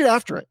 So let's get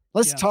after it.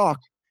 Let's talk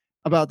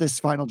about this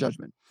final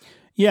judgment.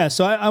 Yeah,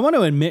 so I want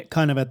to admit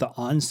kind of at the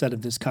onset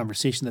of this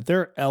conversation that there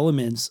are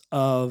elements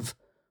of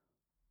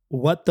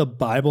what the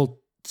Bible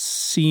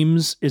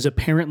seems is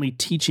apparently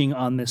teaching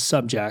on this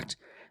subject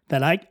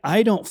that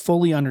I don't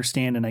fully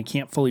understand and I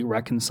can't fully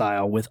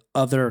reconcile with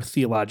other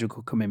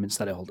theological commitments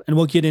that I hold. And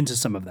we'll get into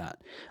some of that.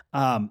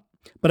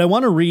 But I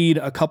want to read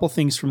a couple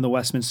things from the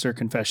Westminster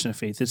Confession of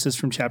Faith. This is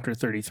from chapter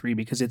 33,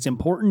 because it's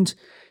important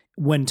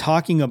when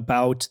talking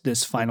about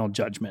this final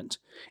judgment.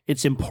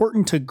 It's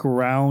important to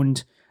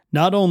ground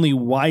not only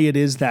why it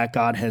is that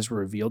God has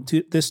revealed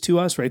this to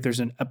us, right? There's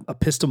an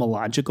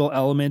epistemological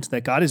element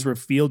that God has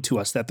revealed to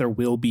us that there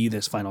will be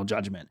this final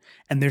judgment.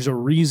 And there's a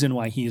reason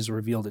why he has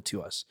revealed it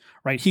to us,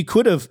 right? He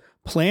could have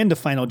planned a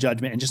final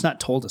judgment and just not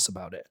told us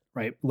about it,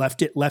 right?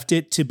 Left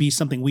it to be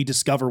something we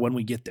discover when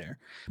we get there.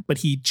 But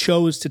he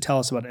chose to tell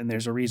us about it, and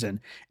there's a reason.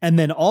 And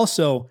then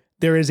also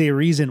there is a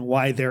reason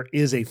why there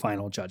is a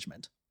final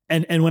judgment.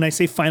 And when I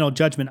say final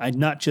judgment, I'm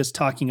not just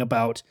talking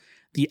about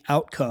the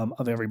outcome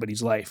of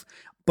everybody's life,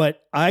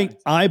 but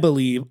I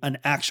believe an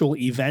actual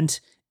event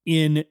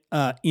in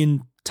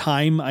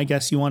time, I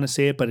guess you want to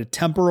say it, but a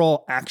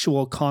temporal,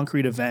 actual,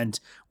 concrete event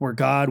where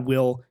God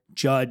will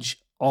judge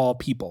all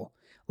people,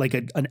 like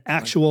an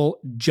actual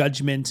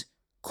judgment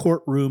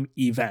courtroom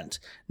event.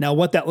 Now,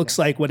 what that looks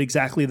like, what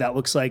exactly that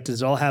looks like,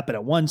 does it all happen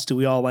at once? Do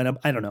we all line up?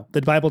 I don't know.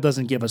 The Bible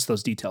doesn't give us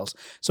those details.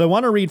 So I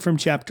want to read from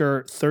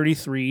chapter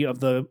 33 of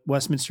the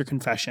Westminster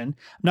Confession.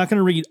 I'm not going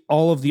to read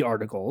all of the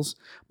articles,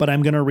 but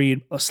I'm going to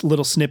read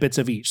little snippets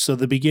of each. So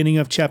the beginning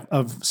of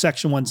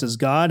section 1 says,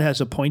 God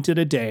has appointed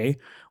a day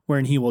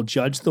wherein he will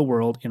judge the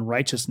world in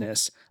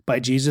righteousness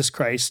by Jesus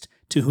Christ,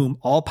 to whom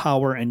all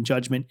power and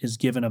judgment is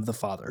given of the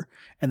Father.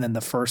 And then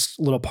the first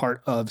little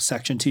part of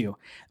section 2.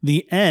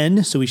 The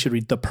end, so we should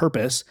read the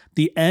purpose,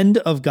 the end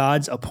of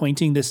God's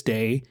appointing this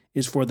day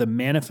is for the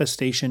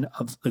manifestation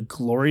of the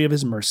glory of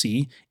his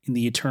mercy in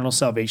the eternal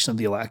salvation of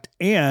the elect,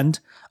 and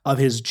of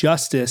his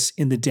justice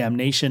in the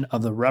damnation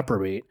of the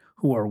reprobate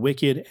who are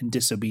wicked and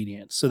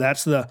disobedient. So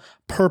that's the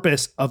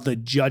purpose of the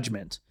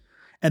judgment.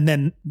 And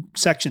then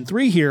section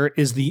 3 here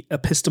is the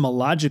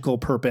epistemological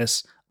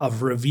purpose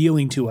of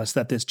revealing to us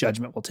that this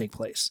judgment will take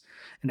place.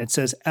 And it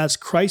says, as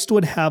Christ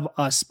would have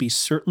us be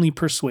certainly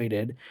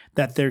persuaded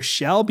that there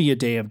shall be a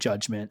day of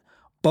judgment,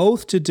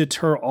 both to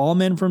deter all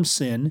men from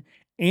sin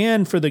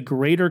and for the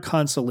greater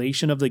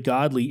consolation of the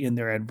godly in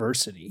their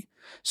adversity.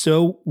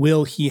 So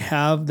will he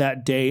have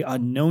that day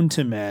unknown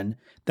to men,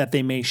 that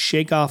they may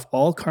shake off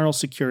all carnal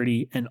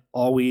security and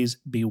always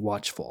be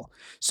watchful.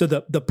 So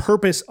the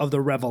purpose of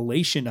the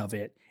revelation of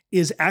it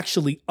is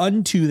actually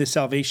unto the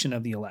salvation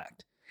of the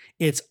elect.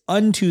 It's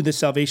unto the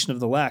salvation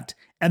of the elect.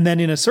 And then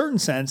in a certain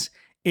sense,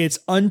 it's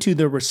unto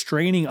the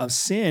restraining of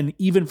sin,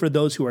 even for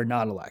those who are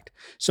not elect.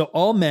 So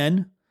all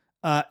men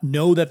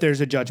know that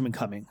there's a judgment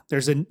coming.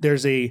 There's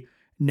a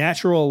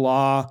natural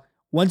law.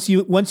 Once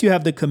you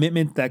have the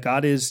commitment that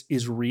God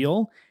is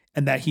real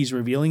and that he's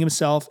revealing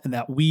himself, and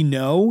that we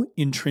know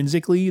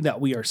intrinsically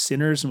that we are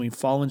sinners and we've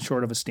fallen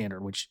short of a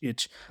standard, which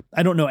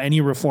I don't know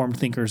any Reformed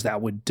thinkers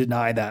that would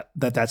deny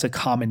that's a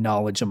common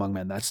knowledge among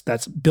men.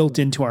 That's built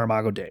into our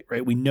Imago Dei,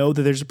 right? We know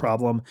that there's a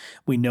problem.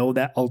 We know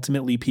that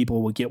ultimately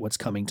people will get what's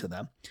coming to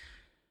them.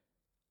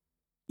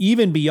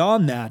 Even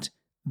beyond that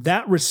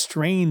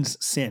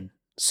restrains sin.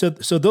 So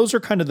those are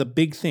kind of the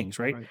big things,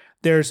 right?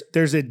 There's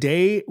a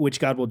day which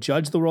God will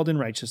judge the world in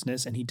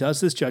righteousness, and he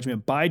does this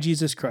judgment by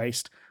Jesus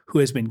Christ, who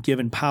has been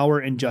given power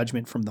and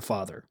judgment from the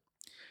Father.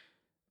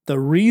 The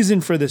reason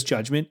for this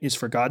judgment is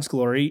for God's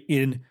glory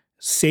in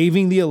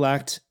saving the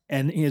elect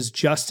and his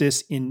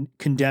justice in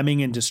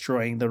condemning and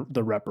destroying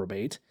the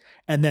reprobate.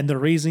 And then the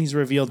reason he's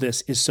revealed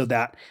this is so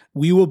that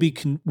we will be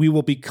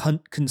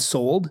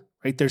consoled.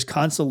 Right? There's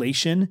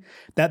consolation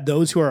that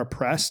those who are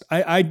oppressed.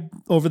 I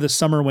over the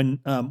summer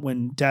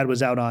when Dad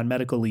was out on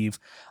medical leave,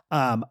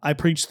 I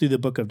preached through the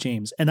book of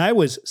James, and I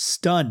was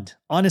stunned.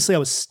 Honestly, I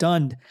was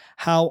stunned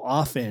how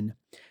often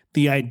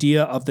the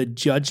idea of the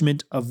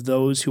judgment of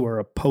those who are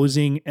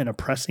opposing and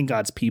oppressing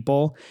God's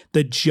people,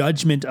 the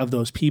judgment of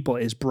those people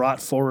is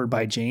brought forward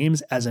by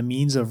James as a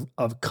means of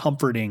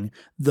comforting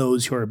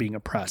those who are being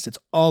oppressed. It's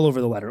all over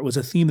the letter. It was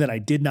a theme that I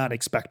did not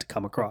expect to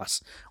come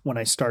across when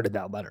I started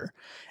that letter.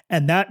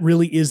 And that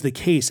really is the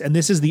case. And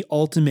this is the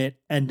ultimate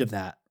end of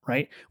that,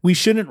 right? We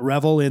shouldn't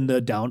revel in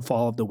the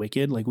downfall of the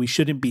wicked. Like, we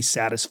shouldn't be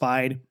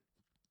satisfied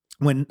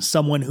when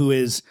someone who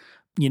is,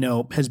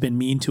 has been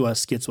mean to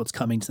us gets what's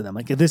coming to them.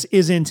 Like, this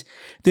isn't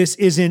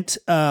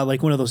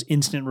like one of those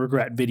instant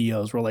regret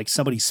videos where like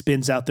somebody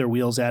spins out their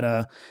wheels at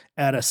a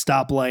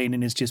stoplight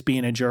and is just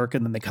being a jerk,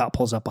 and then the cop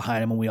pulls up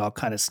behind him and we all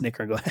kind of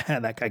snicker and go,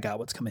 that guy got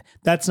what's coming.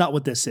 That's not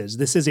what this is.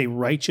 This is a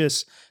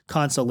righteous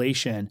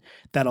consolation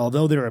that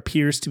although there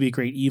appears to be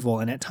great evil,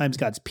 and at times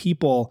God's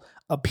people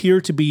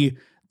appear to be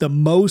the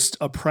most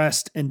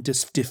oppressed and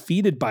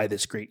defeated by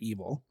this great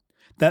evil,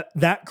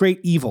 that great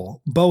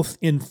evil, both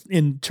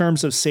in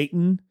terms of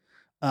Satan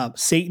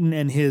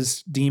and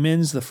his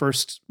demons, the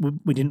first,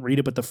 we didn't read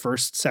it, but the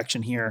first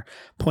section here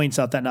points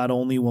out that not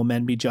only will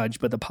men be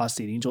judged, but the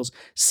apostate angels.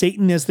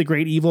 Satan is the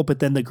great evil, but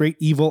then the great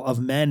evil of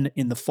men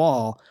in the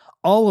fall,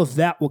 all of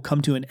that will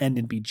come to an end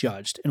and be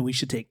judged, and we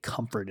should take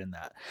comfort in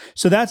that.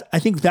 So I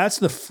think that's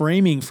the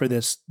framing for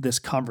this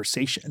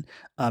conversation.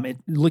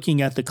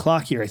 Looking at the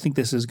clock here, I think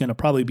this is going to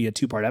probably be a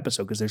 2-part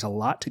episode because there's a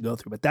lot to go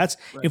through. But that's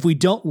right. If we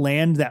don't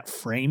land that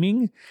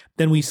framing,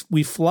 then we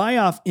fly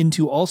off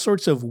into all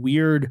sorts of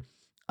weird,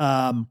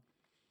 trying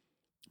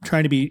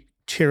to be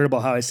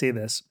charitable how I say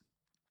this.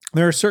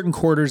 There are certain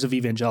quarters of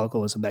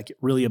evangelicalism that get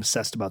really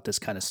obsessed about this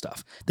kind of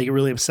stuff. They get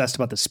really obsessed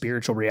about the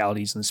spiritual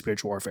realities and the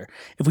spiritual warfare.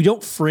 If we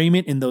don't frame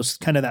it in those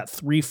kind of that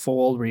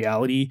threefold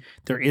reality,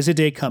 there is a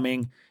day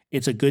coming.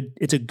 It's a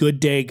good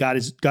day. God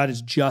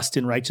is just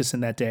and righteous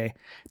in that day,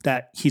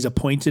 that he's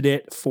appointed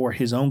it for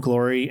his own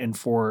glory and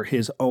for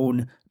his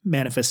own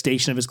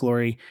manifestation of his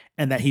glory,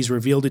 and that he's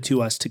revealed it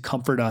to us to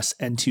comfort us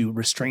and to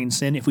restrain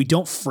sin. If we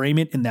don't frame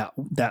it in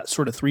that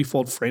sort of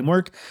threefold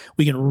framework,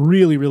 we can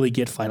really, really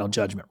get final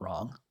judgment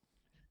wrong.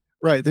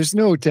 Right. There's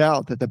no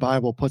doubt that the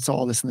Bible puts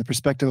all this in the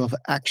perspective of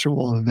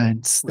actual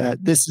events,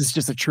 that this is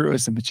just a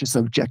truism. It's just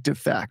objective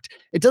fact.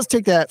 It does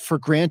take that for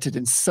granted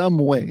in some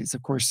ways.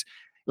 Of course,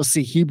 you'll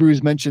see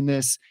Hebrews mention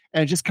this,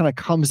 and it just kind of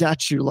comes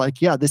at you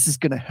like, yeah, this is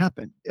going to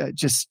happen.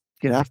 Just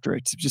get after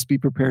it. Just be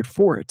prepared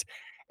for it.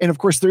 And of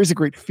course, there is a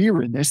great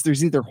fear in this.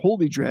 There's either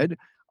holy dread,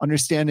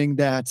 understanding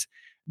that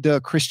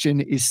the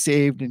Christian is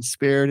saved and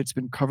spared. It's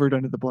been covered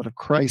under the blood of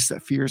Christ.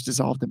 That fear is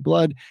dissolved in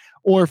blood.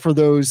 Or for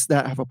those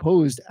that have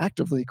opposed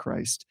actively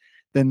Christ,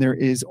 then there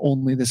is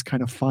only this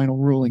kind of final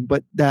ruling,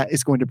 but that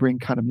is going to bring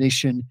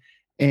condemnation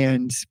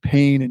and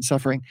pain and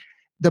suffering.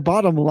 The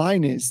bottom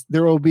line is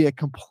there will be a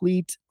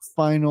complete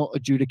final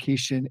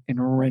adjudication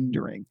and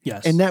rendering.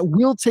 Yes. And that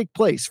will take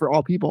place for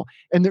all people.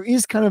 And there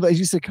is kind of, as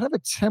you said, kind of a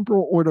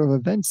temporal order of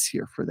events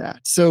here for that.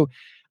 So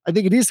I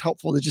think it is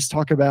helpful to just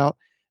talk about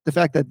the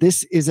fact that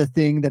this is a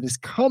thing that is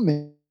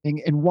coming,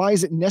 and why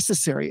is it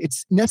necessary?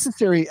 It's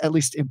necessary, at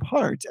least in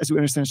part, as we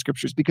understand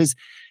scriptures, because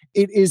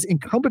it is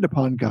incumbent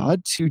upon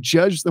God to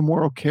judge the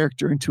moral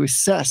character and to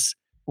assess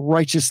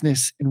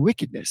righteousness and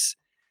wickedness.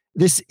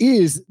 This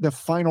is the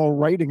final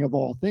writing of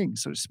all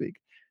things, so to speak.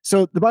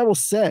 So the Bible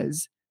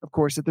says, of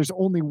course, that there's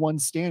only one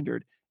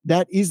standard.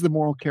 That is the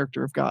moral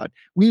character of God.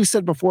 We've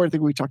said before, I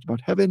think we talked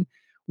about heaven.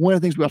 One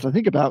of the things we have to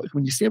think about is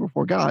when you stand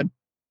before God,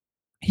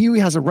 he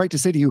has a right to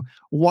say to you,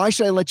 why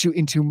should I let you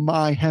into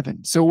my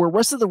heaven? So where the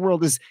rest of the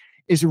world is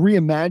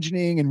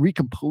reimagining and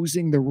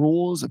recomposing the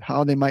rules of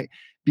how they might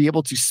be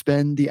able to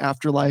spend the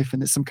afterlife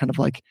and some kind of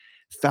like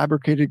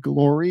fabricated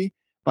glory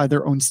by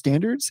their own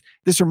standards,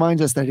 this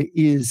reminds us that it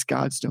is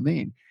God's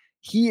domain.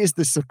 He is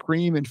the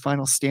supreme and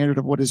final standard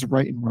of what is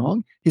right and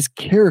wrong. His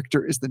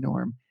character is the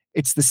norm.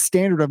 It's the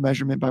standard of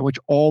measurement by which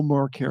all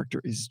moral character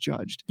is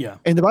judged. Yeah.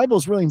 And the Bible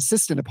is really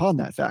insistent upon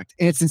that fact.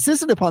 And it's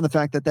insistent upon the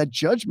fact that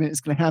judgment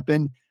is going to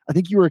happen. I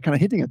think you were kind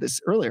of hinting at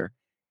this earlier.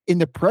 In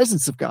the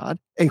presence of God,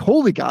 a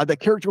holy God, that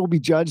character will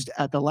be judged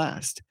at the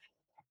last.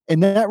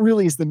 And that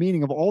really is the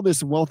meaning of all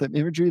this wealth of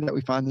imagery that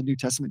we find in the New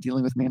Testament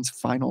dealing with man's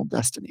final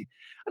destiny.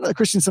 I know that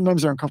Christians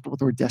sometimes are uncomfortable with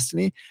the word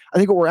destiny. I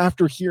think what we're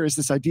after here is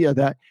this idea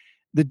that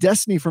the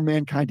destiny for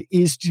mankind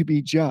is to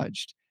be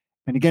judged.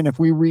 And again, if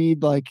we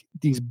read like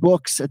these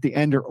books at the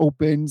end are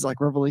opens,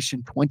 like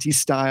Revelation 20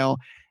 style,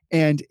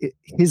 and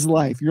his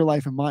life, your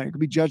life and mine, are going to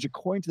be judged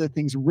according to the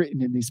things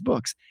written in these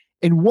books.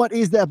 And what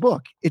is that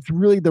book? It's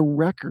really the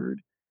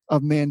record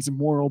of man's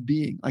moral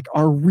being, like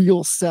our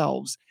real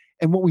selves.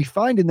 And what we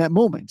find in that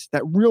moment,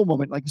 that real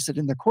moment, like you said,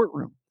 in the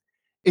courtroom,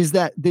 is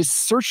that this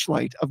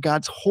searchlight of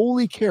God's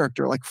holy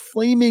character, like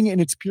flaming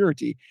in its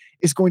purity,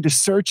 is going to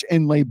search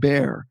and lay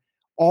bare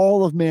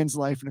all of man's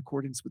life in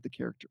accordance with the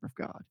character of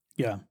God.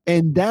 Yeah.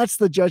 And that's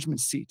the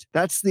judgment seat.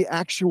 That's the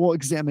actual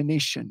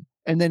examination.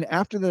 And then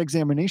after that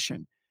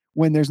examination,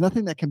 when there's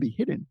nothing that can be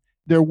hidden,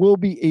 there will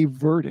be a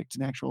verdict,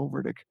 an actual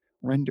verdict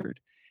rendered.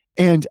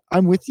 And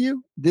I'm with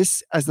you.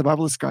 This, as the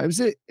Bible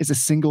describes it, is a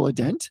single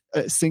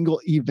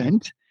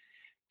event.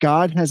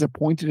 God has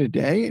appointed a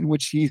day in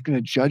which he's going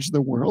to judge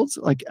the world,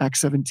 like Acts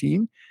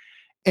 17.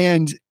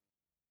 And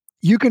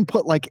you can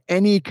put like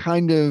any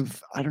kind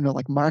of, I don't know,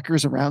 like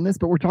markers around this,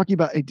 but we're talking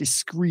about a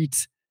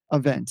discrete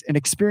event, an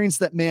experience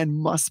that man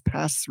must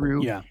pass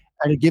through at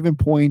a given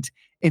point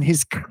in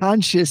his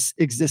conscious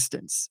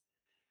existence.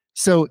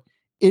 So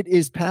it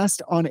is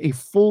passed on a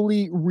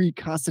fully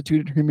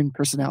reconstituted human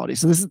personality.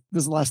 So this is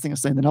the last thing I'm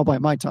saying, then I'll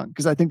bite my tongue,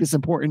 because I think this is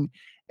important,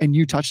 and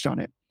you touched on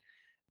it.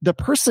 The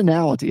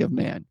personality of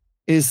man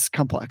is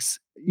complex.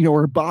 You know,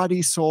 our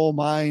body, soul,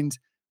 mind,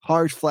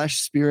 heart,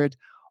 flesh, spirit,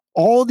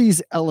 all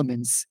these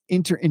elements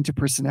enter into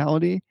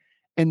personality,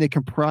 and they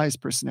comprise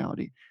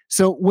personality.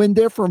 So when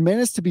therefore man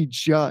is to be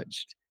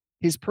judged,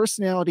 his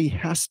personality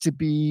has to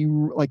be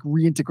like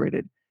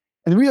reintegrated.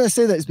 And the reason I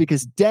say that is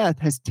because death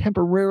has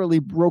temporarily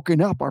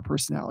broken up our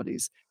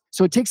personalities.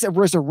 So it takes a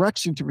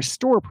resurrection to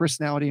restore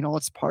personality in all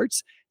its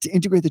parts, to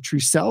integrate the true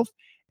self.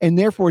 And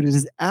therefore it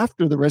is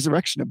after the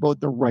resurrection of both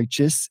the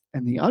righteous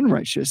and the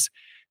unrighteous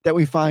that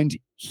we find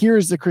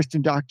here's the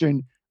Christian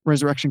doctrine,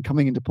 resurrection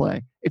coming into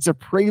play. It's a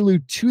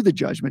prelude to the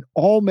judgment.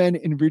 All men,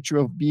 in virtue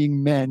of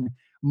being men,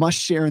 must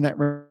share in that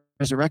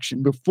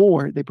resurrection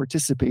before they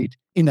participate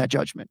in that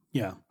judgment.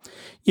 Yeah.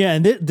 Yeah.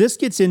 And this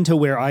gets into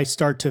where I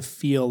start to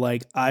feel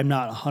like I'm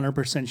not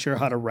 100% sure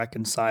how to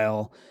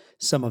reconcile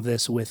some of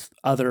this with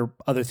other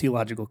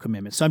theological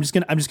commitments. So I'm just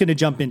going to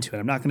jump into it.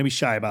 I'm not going to be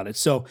shy about it.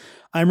 So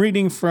I'm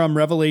reading from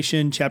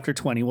Revelation chapter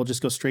 20. We'll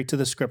just go straight to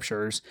the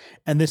scriptures.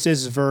 And this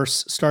is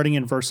starting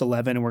in verse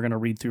 11, and we're going to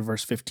read through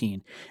verse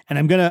 15. And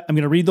I'm going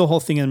to read the whole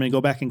thing, and I'm going to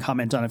go back and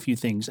comment on a few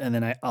things. And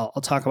then I'll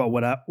talk about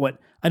what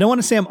I don't want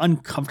to say I'm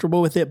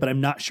uncomfortable with it, but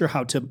I'm not sure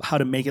how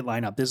to make it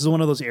line up. This is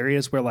one of those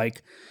areas where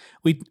like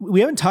we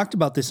haven't talked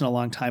about this in a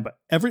long time, but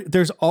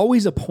there's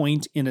always a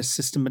point in a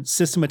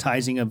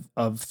systematizing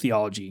of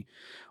theology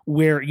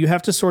where you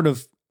have to sort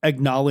of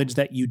acknowledge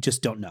that you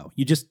just don't know.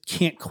 You just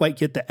can't quite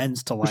get the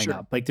ends to line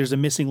up. Like there's a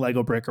missing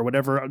Lego brick or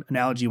whatever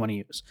analogy you want to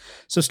use.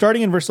 So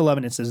starting in verse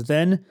 11, it says,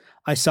 "Then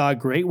I saw a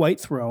great white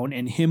throne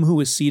and him who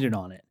was seated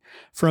on it.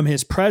 From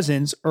his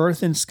presence,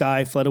 earth and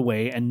sky fled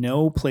away, and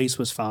no place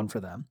was found for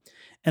them.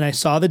 And I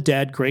saw the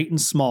dead, great and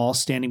small,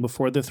 standing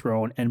before the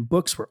throne, and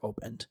books were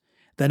opened.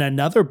 Then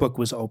another book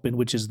was opened,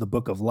 which is the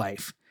book of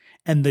life.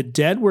 And the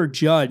dead were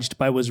judged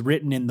by what was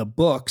written in the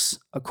books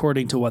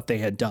according to what they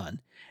had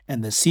done.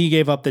 And the sea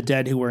gave up the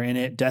dead who were in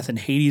it. Death and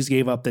Hades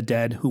gave up the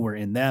dead who were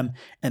in them.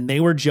 And they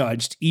were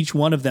judged, each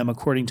one of them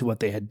according to what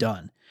they had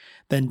done.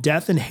 Then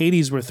death and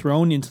Hades were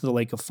thrown into the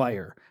lake of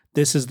fire.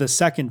 This is the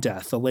second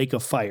death, the lake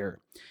of fire.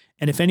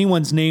 And if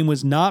anyone's name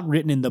was not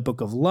written in the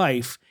book of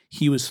life,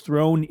 he was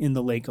thrown in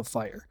the lake of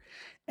fire."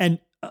 And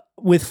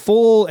with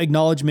full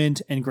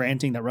acknowledgement and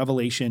granting that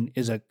Revelation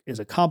is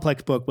a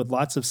complex book with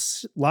lots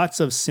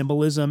of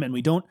symbolism, and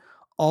we don't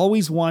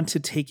always want to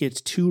take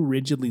it too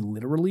rigidly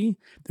literally,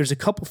 there's a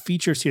couple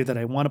features here that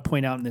I want to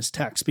point out in this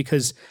text,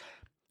 because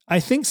I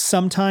think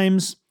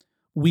sometimes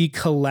we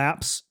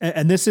collapse,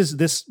 and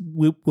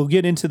we'll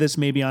get into this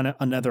maybe on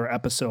another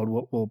episode.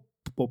 We'll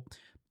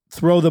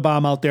throw the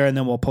bomb out there and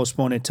then we'll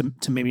postpone it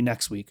to maybe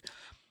next week.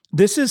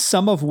 This is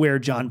some of where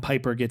John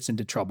Piper gets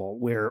into trouble,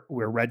 where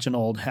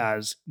Reginald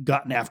has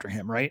gotten after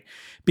him, right?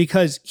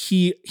 Because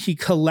he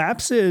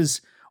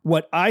collapses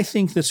what I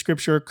think the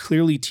scripture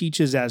clearly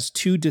teaches as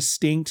two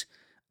distinct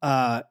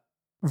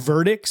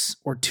verdicts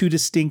or two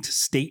distinct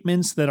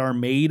statements that are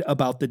made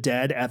about the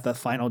dead at the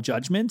final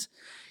judgment.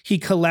 He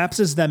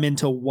collapses them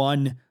into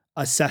one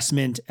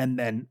assessment and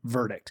then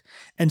verdict.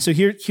 And so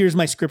here's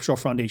my scriptural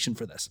foundation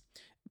for this.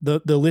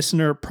 The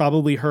listener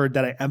probably heard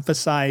that I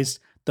emphasized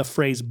the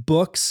phrase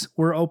books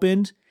were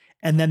opened,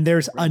 and then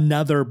there's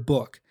another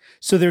book.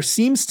 So there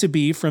seems to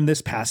be from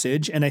this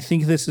passage, and I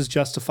think this is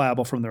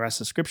justifiable from the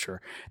rest of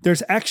scripture,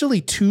 there's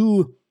actually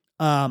two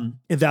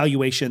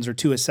evaluations or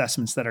two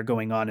assessments that are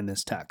going on in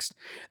this text.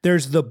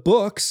 There's the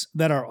books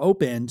that are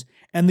opened,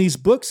 and these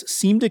books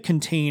seem to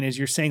contain, as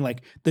you're saying,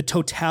 like the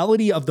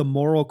totality of the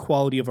moral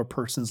quality of a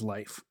person's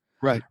life.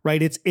 Right.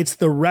 It's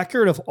the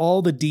record of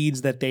all the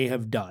deeds that they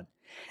have done.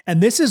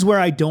 And this is where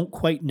I don't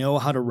quite know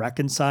how to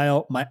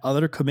reconcile my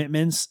other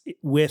commitments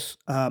with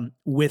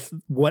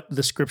what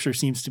the scripture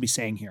seems to be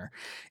saying here.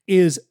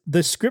 Is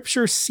the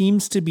scripture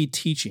seems to be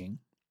teaching,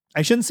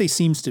 I shouldn't say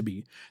seems to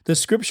be, the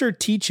scripture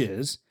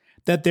teaches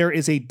that there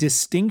is a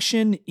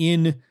distinction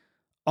in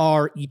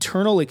our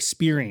eternal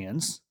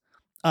experience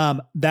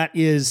that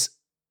is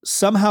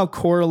somehow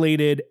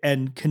correlated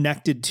and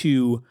connected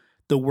to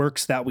the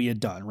works that we had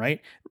done,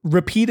 right?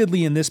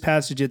 Repeatedly in this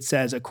passage, it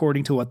says,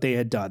 according to what they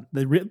had done.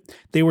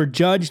 They were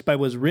judged by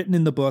what was written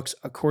in the books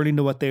according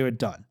to what they had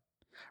done,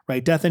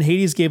 right? Death and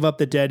Hades gave up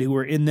the dead who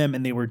were in them,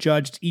 and they were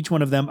judged, each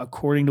one of them,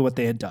 according to what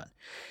they had done.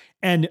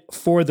 And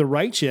for the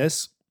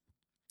righteous,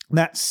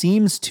 that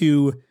seems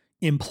to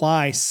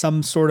imply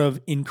some sort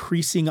of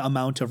increasing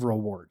amount of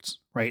rewards,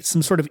 right?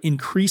 Some sort of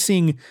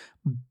increasing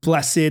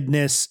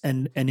blessedness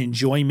and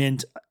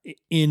enjoyment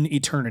in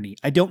eternity.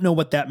 I don't know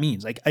what that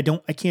means. Like I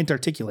can't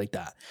articulate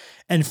that.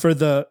 And for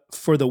the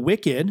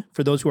wicked,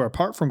 for those who are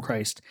apart from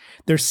Christ,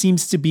 there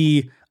seems to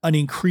be an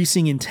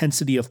increasing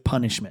intensity of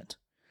punishment.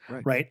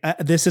 Right.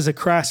 This is a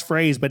crass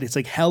phrase, but it's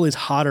like hell is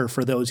hotter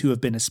for those who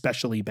have been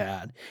especially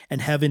bad,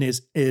 and heaven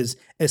is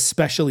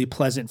especially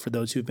pleasant for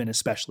those who've been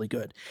especially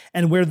good.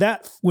 And where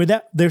that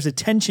there's a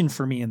tension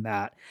for me in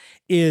that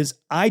is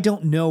I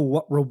don't know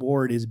what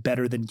reward is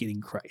better than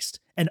getting Christ.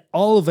 And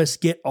all of us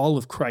get all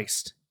of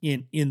Christ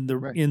in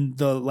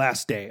the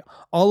last day.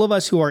 All of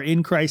us who are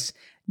in Christ,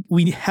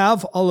 we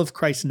have all of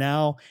Christ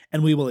now,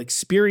 and we will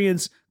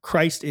experience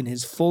Christ in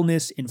his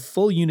fullness, in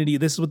full unity.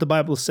 This is what the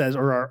Bible says,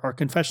 or our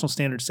confessional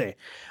standards say.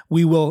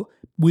 We will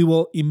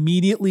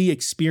immediately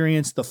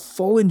experience the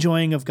full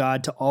enjoying of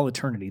God to all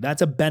eternity.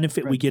 That's a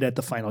benefit we get at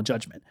the final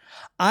judgment.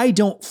 I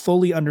don't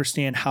fully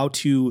understand how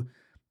to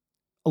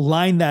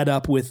line that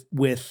up with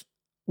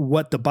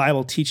what the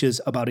Bible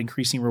teaches about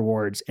increasing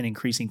rewards and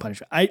increasing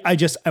punishment.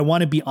 I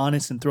want to be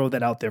honest and throw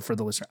that out there for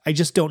the listener. I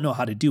just don't know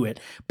how to do it,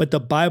 but the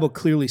Bible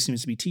clearly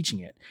seems to be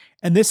teaching it.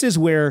 And this is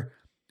where,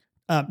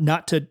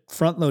 not to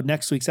front load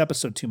next week's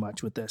episode too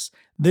much with this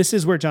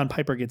is where John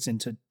Piper gets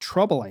into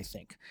trouble, I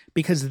think,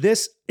 because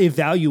this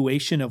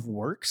evaluation of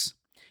works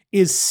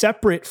is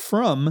separate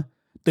from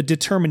the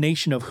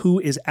determination of who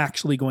is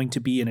actually going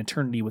to be in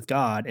eternity with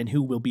God and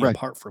who will be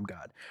apart from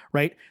God,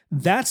 right?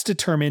 That's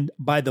determined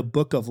by the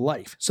book of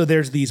life. So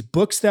there's these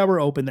books that were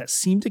open that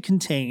seem to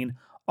contain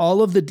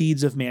all of the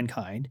deeds of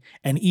mankind,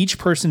 and each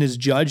person is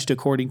judged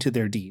according to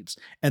their deeds,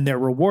 and they're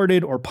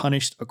rewarded or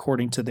punished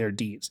according to their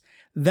deeds.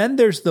 Then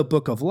there's the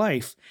book of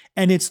life,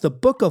 and it's the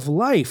book of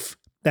life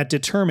that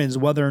determines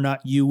whether or not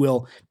you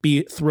will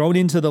be thrown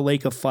into the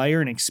lake of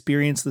fire and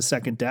experience the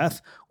second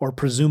death, or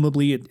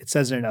presumably, it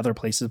says it in other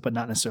places, but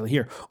not necessarily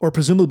here, or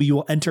presumably you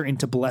will enter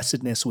into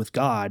blessedness with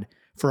God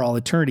for all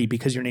eternity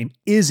because your name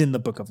is in the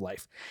book of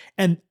life.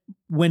 And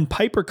when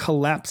Piper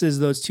collapses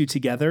those two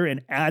together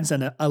and adds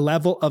a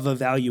level of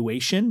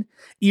evaluation,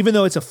 even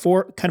though it's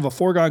kind of a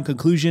foregone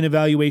conclusion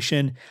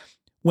evaluation,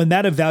 when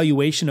that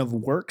evaluation of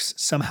works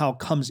somehow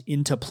comes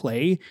into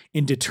play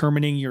in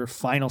determining your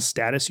final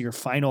status, your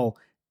final,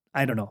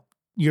 I don't know,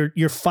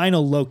 your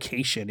final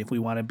location, if we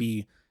want to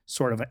be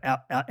sort of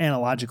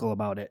analogical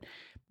about it,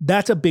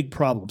 that's a big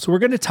problem. So we're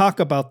going to talk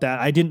about that.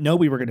 I didn't know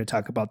we were going to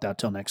talk about that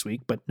till next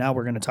week, but now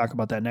we're going to talk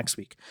about that next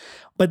week.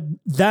 But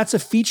that's a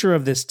feature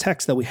of this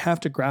text that we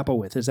have to grapple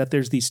with, is that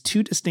there's these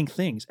two distinct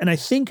things. And I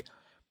think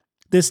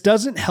this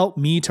doesn't help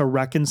me to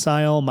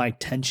reconcile my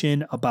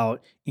tension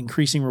about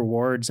increasing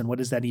rewards and what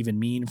does that even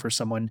mean for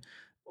someone.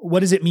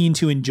 What does it mean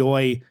to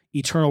enjoy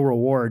eternal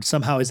reward?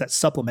 Somehow, is that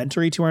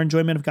supplementary to our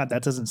enjoyment of God?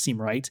 That doesn't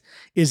seem right.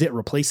 Is it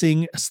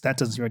replacing? That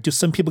doesn't seem right. Do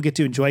some people get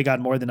to enjoy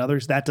God more than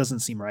others? That doesn't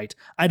seem right.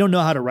 I don't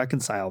know how to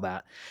reconcile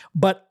that.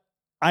 But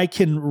I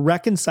can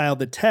reconcile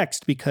the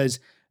text because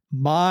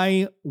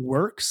my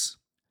works,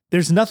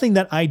 there's nothing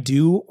that I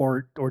do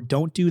or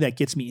don't do that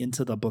gets me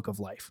into the book of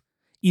life.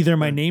 Either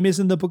my name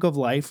is in the book of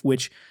life,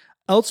 which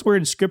elsewhere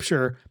in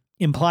Scripture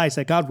implies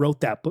that God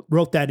wrote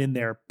that in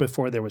there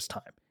before there was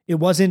time. It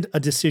wasn't a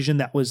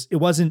decision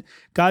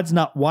God's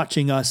not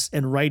watching us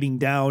and writing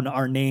down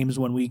our names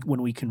when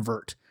we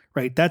convert,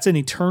 right? That's an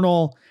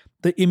eternal,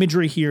 the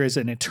imagery here is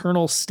an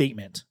eternal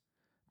statement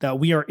that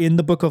we are in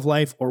the book of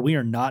life or we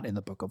are not in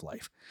the book of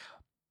life.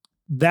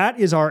 That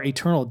is our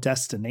eternal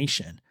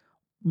destination.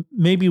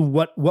 Maybe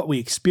what we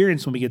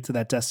experience when we get to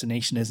that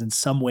destination is in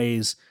some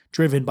ways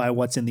driven by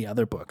what's in the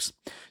other books.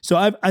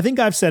 So I think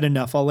I've said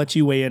enough. I'll let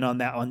you weigh in on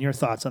that, on your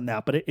thoughts on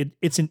that. But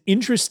it's an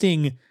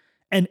interesting,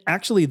 and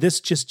actually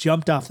this just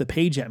jumped off the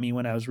page at me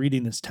when I was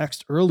reading this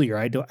text earlier.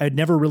 I'd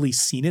never really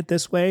seen it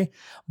this way,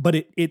 but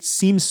it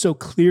seems so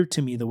clear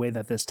to me the way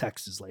that this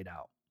text is laid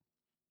out.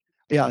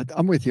 Yeah,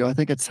 I'm with you. I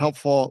think it's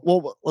helpful.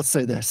 Well, let's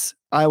say this.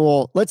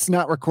 Let's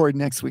not record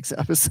next week's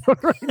episode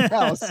right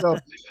now. So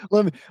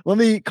let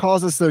me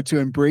cause us though to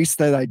embrace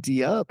that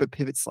idea, but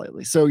pivot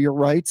slightly. So you're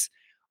right.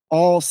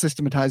 All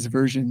systematized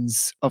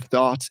versions of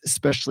thought,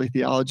 especially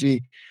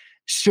theology,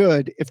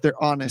 should, if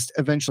they're honest,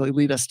 eventually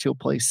lead us to a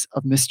place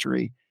of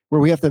mystery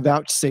where we have to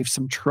vouchsafe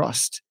some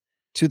trust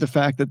to the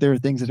fact that there are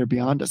things that are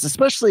beyond us,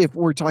 especially if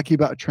we're talking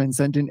about a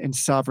transcendent and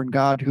sovereign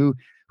God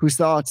whose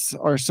thoughts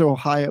are so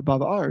high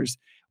above ours.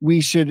 We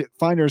should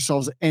find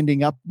ourselves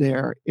ending up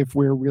there if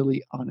we're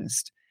really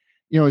honest.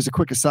 As a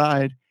quick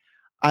aside,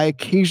 I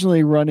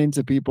occasionally run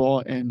into people,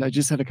 and I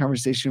just had a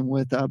conversation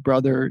with a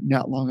brother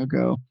not long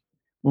ago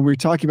when we were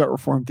talking about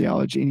Reformed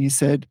theology, and he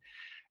said,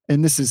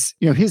 and this is,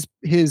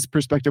 his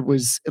perspective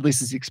was, at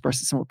least as he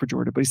expressed it, somewhat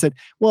pejorative, but he said,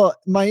 well,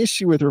 my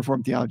issue with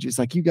Reformed theology is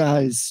like, you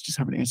guys just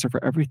have an answer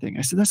for everything.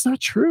 I said, that's not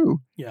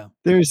true. Yeah.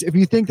 If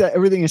you think that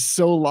everything is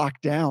so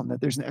locked down, that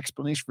there's an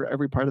explanation for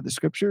every part of the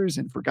scriptures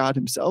and for God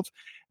himself,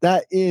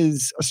 that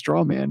is a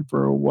straw man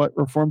for what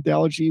Reformed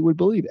theology would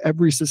believe.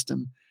 Every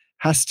system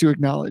has to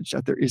acknowledge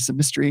that there is some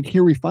mystery, and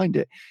here we find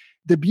it.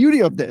 The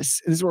beauty of this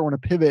is where I want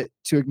to pivot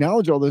to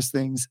acknowledge all those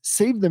things,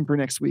 save them for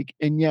next week,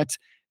 and yet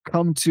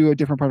come to a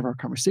different part of our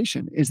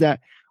conversation, is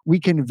that we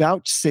can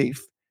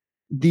vouchsafe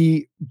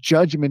the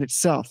judgment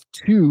itself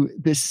to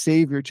this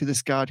Savior, to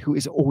this God who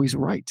is always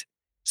right,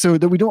 so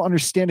that we don't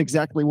understand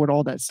exactly what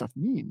all that stuff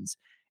means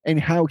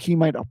and how he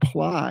might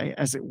apply,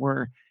 as it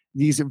were,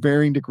 these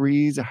varying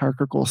degrees, a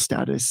hierarchical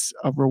status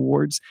of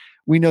rewards.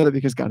 We know that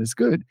because God is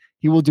good,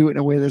 he will do it in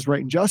a way that is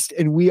right and just,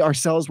 and we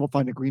ourselves will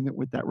find agreement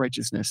with that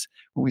righteousness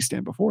when we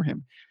stand before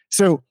him.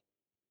 So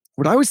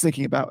what I was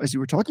thinking about as you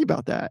were talking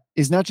about that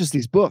is not just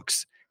these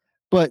books,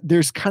 but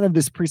there's kind of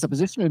this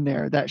presupposition in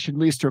there that should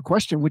lead us to a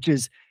question, which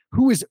is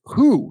who is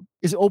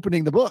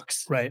opening the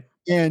books? Right.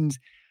 And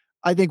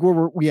I think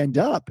where we end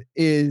up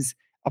is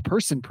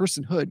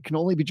personhood can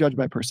only be judged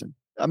by person.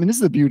 I mean, this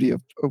is the beauty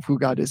of who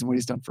God is and what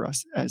he's done for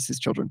us as his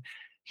children.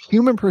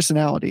 Human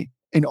personality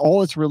in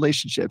all its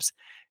relationships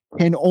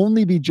can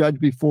only be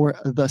judged before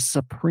the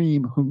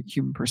supreme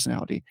human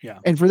personality. Yeah.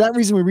 And for that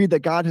reason, we read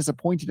that God has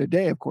appointed a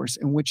day, of course,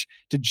 in which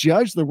to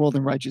judge the world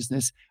in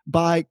righteousness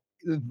by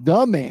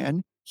the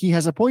man he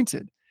has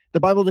appointed. The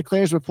Bible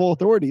declares with full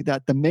authority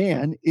that the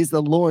man is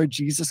the Lord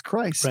Jesus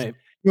Christ. Right.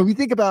 We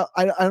think about,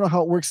 I don't know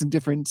how it works in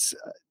different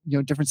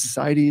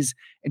societies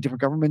and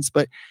different governments,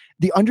 but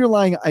the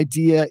underlying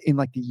idea in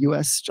like the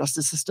U.S.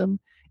 justice system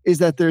is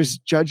that there's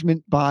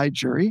judgment by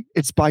jury.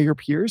 It's by your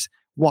peers.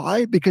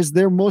 Why? Because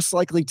they're most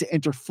likely to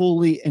enter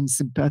fully and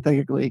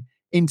sympathetically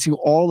into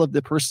all of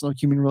the personal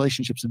human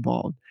relationships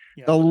involved.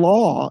 Yeah. The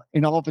law,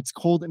 in all of its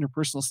cold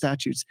interpersonal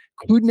statutes,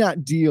 could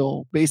not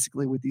deal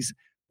basically with these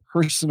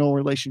personal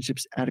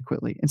relationships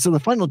adequately. And so the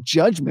final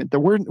judgment, the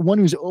one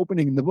who's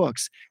opening the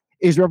books,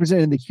 is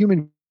represented in the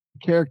human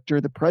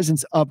character, the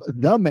presence of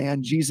the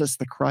man, Jesus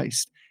the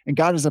Christ. And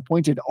God has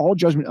appointed all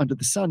judgment unto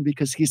the Son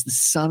because he's the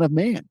Son of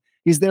Man.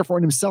 He's therefore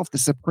in himself the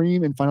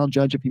supreme and final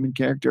judge of human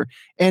character.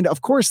 And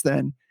of course,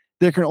 then,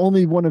 there can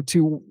only be one of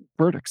two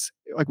verdicts.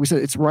 Like we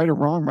said, it's right or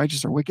wrong,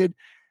 righteous or wicked.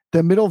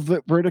 The middle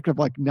verdict of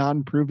like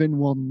non-proven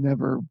will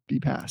never be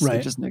passed. It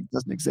Right. just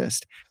doesn't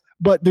exist.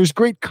 But there's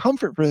great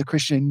comfort for the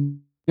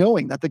Christian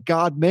knowing that the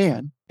God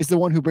man is the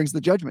one who brings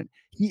the judgment.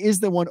 He is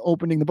the one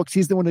opening the books.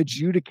 He's the one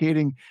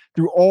adjudicating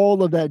through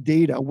all of that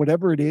data,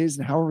 whatever it is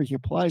and however he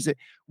applies it.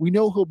 We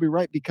know he'll be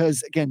right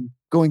because, again,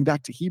 going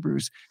back to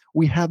Hebrews,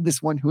 we have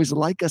this one who is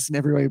like us in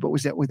every way, but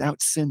was yet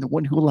without sin, the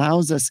one who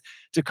allows us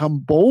to come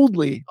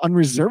boldly,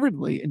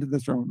 unreservedly into the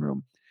throne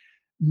room,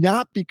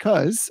 not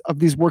because of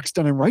these works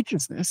done in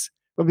righteousness,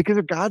 but because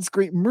of God's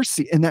great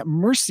mercy. And that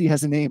mercy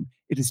has a name.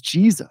 It is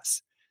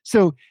Jesus.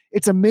 So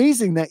it's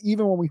amazing that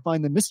even when we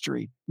find the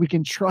mystery, we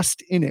can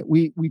trust in it.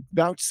 We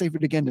vouchsafe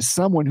it again to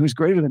someone who's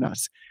greater than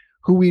us,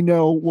 who we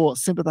know will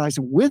sympathize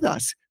with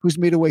us, who's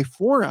made a way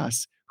for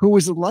us, who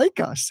was like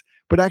us,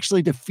 but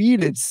actually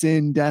defeated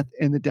sin, death,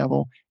 and the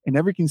devil in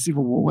every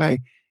conceivable way.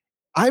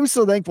 I'm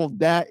so thankful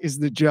that is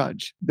the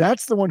judge.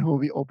 That's the one who will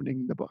be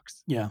opening the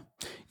books. Yeah.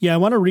 I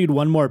want to read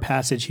one more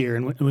passage here,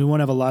 and we won't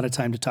have a lot of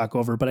time to talk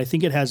over, but I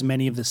think it has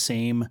many of the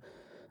same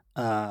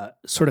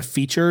sort of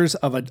features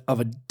of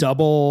a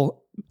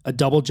double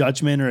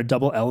judgment or a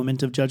double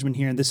element of judgment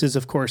here. And this is,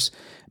 of course,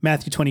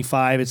 Matthew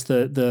 25. It's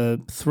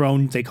the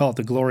throne. They call it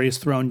the glorious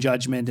throne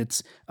judgment.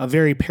 It's a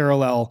very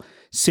parallel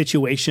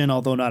situation,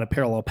 although not a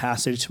parallel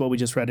passage to what we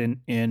just read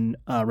in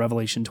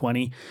Revelation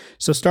 20.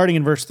 So starting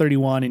in verse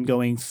 31 and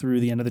going through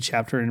the end of the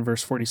chapter in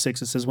verse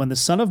 46, it says, when the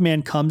Son of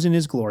Man comes in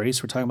his glory,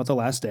 so we're talking about the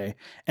last day,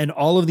 and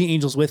all of the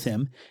angels with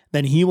him,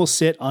 then he will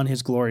sit on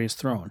his glorious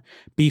throne.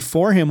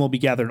 Before him will be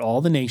gathered all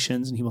the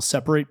nations, and he will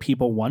separate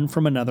people one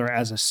from another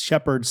as a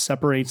shepherd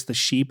separates the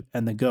sheep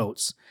and the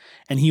goats.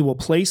 And he will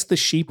place the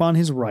sheep on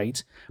his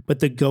right, but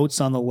the goats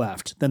on the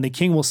left. Then the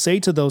king will say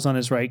to those on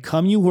his right,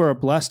 come you who are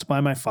blessed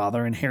by my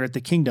Father, inherit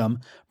the kingdom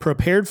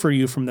prepared for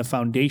you from the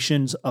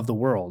foundations of the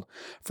world.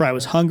 For I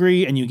was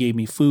hungry, and you gave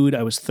me food.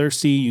 I was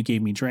thirsty, you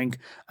gave me drink.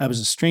 I was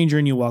a stranger,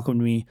 and you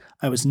welcomed me.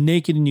 I was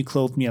naked, and you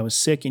clothed me. I was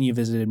sick, and you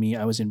visited me.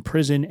 I was in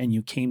prison, and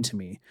you came to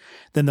me.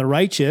 Then the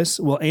righteous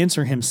will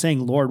answer him,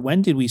 saying, Lord,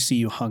 when did we see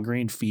you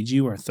hungry and feed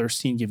you, or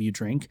thirsty and give you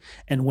drink?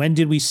 And when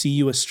did we see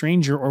you a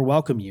stranger or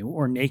welcome you,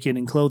 or naked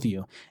and clothe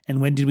you? And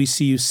when did we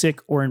see you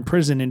sick or in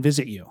prison and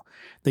visit you?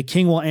 The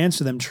king will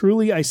answer them,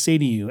 truly I say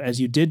to you,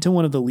 as you did to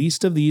one of the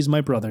least of these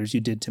my brothers,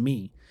 you did to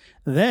me.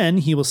 Then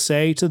he will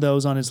say to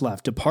those on his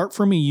left, depart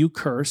from me, you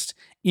cursed,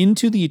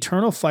 into the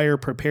eternal fire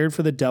prepared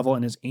for the devil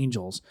and his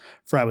angels.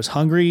 For I was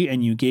hungry,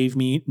 and you gave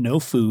me no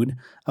food.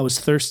 I was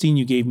thirsty, and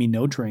you gave me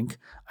no drink.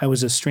 I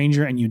was a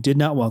stranger, and you did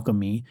not welcome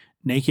me.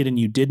 Naked, and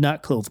you did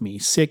not clothe me.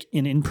 Sick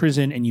and in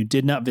prison, and you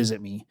did not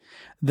visit me.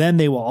 Then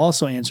they will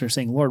also answer,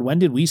 saying, Lord, when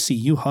did we see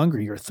you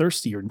hungry or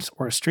thirsty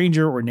or a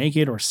stranger or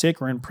naked or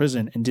sick or in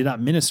prison and did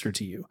not minister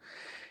to you?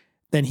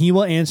 Then he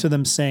will answer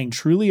them, saying,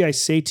 truly I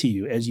say to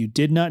you, as you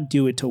did not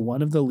do it to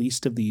one of the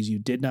least of these, you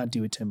did not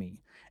do it to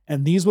me.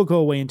 And these will go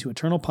away into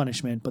eternal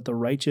punishment, but the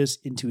righteous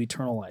into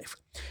eternal life.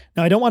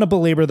 Now, I don't want to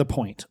belabor the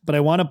point, but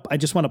I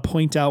just want to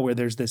point out where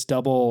there's this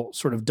double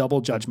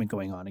judgment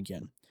going on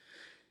again.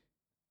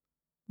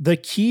 The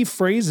key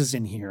phrases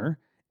in here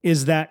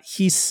is that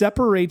he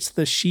separates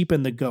the sheep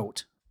and the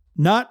goat,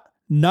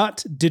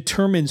 not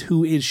determines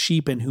who is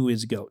sheep and who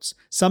is goats.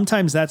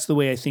 Sometimes that's the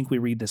way I think we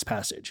read this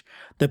passage.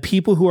 The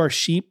people who are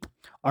sheep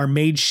are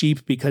made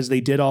sheep because they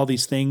did all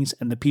these things,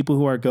 and the people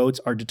who are goats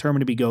are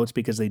determined to be goats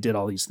because they did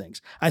all these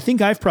things. I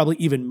think I've probably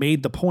even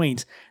made the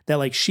point that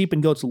like sheep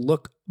and goats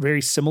look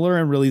very similar,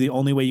 and really the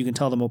only way you can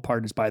tell them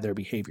apart is by their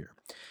behavior.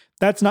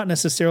 That's not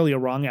necessarily a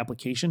wrong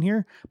application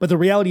here, but the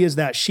reality is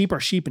that sheep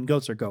are sheep and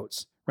goats are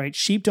goats, right?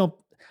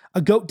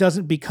 A goat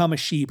doesn't become a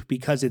sheep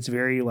because it's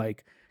very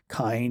like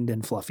kind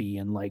and fluffy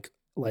and like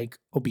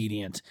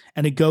obedient.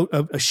 And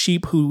a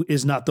sheep who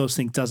is not those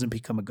things doesn't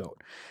become a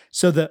goat.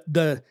 So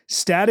the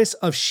status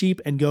of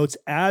sheep and goats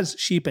as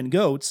sheep and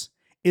goats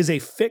is a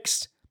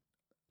fixed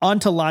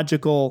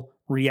ontological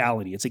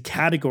reality. It's a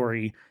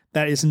category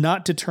that is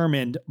not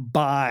determined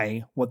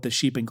by what the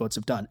sheep and goats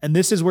have done. And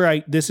this is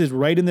right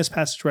in this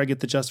passage where I get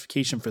the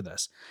justification for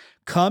this.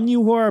 Come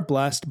you who are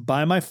blessed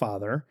by my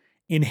Father,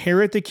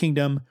 inherit the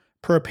kingdom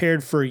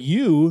prepared for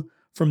you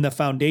from the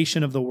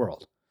foundation of the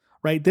world,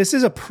 right? This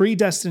is a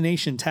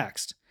predestination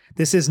text.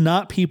 This is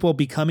not people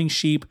becoming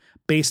sheep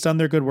based on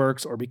their good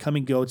works or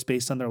becoming goats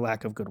based on their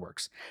lack of good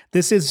works.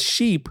 This is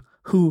sheep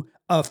who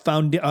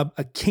found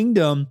a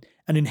kingdom,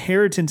 an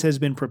inheritance has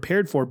been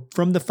prepared for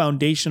from the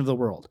foundation of the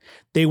world.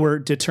 They were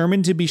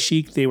determined to be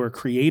sheep. They were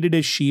created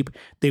as sheep.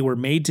 They were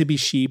made to be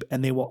sheep,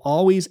 and they will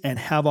always and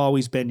have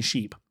always been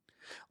sheep.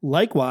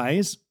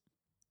 Likewise,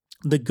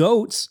 the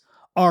goats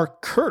are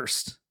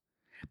cursed.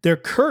 They're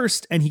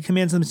cursed, and he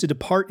commands them to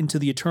depart into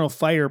the eternal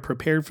fire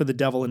prepared for the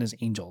devil and his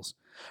angels,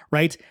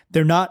 right?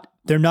 They're not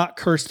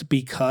cursed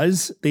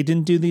because they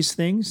didn't do these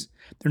things.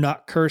 They're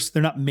not cursed.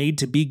 They're not made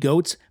to be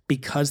goats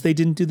because they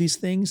didn't do these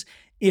things.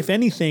 If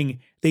anything,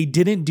 they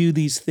didn't do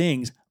these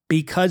things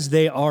because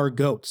they are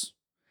goats.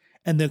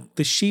 And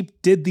the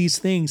sheep did these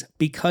things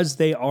because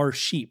they are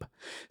sheep.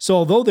 So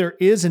although there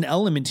is an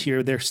element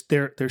here,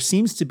 there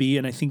seems to be,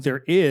 and I think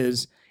there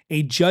is,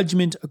 a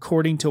judgment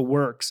according to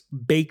works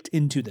baked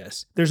into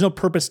this. There's no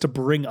purpose to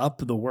bring up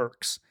the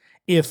works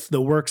if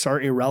the works are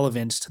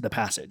irrelevant to the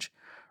passage,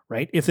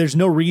 right? If there's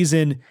no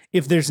reason,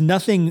 if there's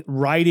nothing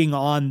writing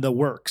on the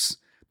works,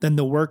 then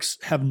the works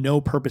have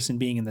no purpose in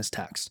being in this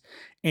text.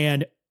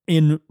 And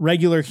in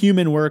regular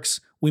human works,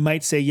 we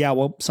might say, yeah,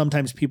 well,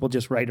 sometimes people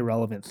just write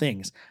irrelevant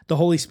things. The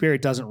Holy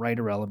Spirit doesn't write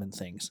irrelevant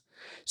things.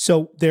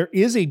 So there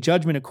is a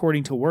judgment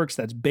according to works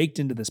that's baked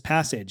into this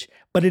passage,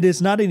 but it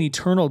is not an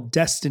eternal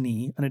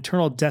destiny, an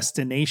eternal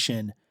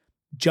destination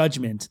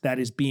judgment that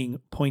is being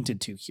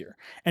pointed to here.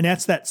 And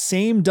that's that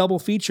same double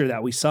feature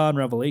that we saw in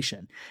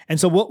Revelation. And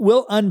so what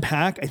we'll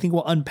unpack, I think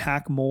we'll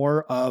unpack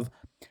more of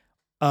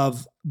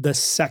the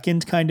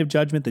second kind of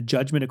judgment, the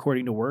judgment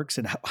according to works,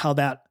 and how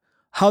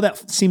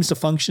that seems to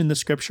function in the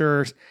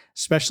scriptures,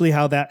 especially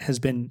how that's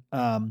been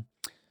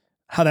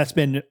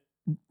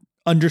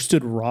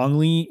understood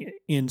wrongly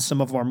in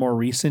some of our more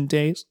recent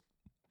days.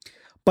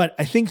 But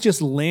I think just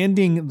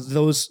landing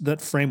that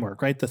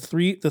framework, right? The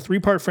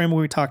three-part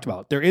framework we talked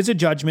about. There is a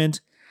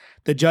judgment.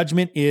 The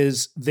judgment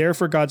is there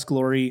for God's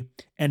glory,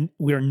 and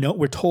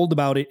we're told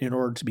about it in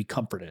order to be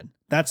comforted.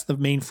 That's the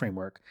main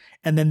framework.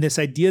 And then this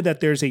idea that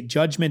there's a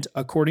judgment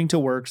according to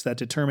works that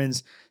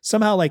determines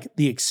somehow like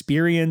the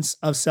experience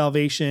of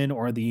salvation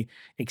or the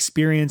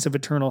experience of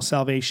eternal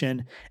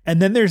salvation.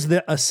 And then there's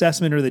the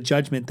assessment or the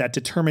judgment that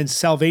determines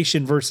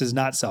salvation versus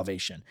not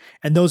salvation.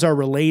 And those are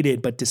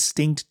related but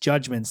distinct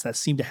judgments that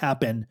seem to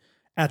happen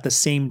at the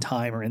same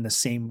time or in the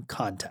same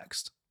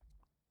context.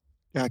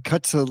 Yeah,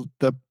 cut to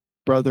the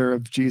brother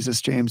of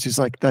Jesus, James. He's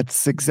like,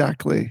 that's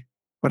exactly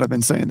what I've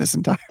been saying this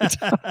entire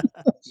time.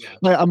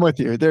 I'm with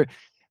you there.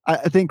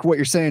 I think what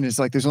you're saying is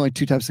like, there's only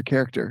two types of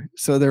character.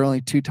 So there are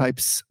only two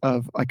types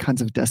of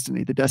kinds of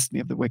destiny, the destiny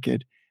of the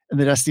wicked and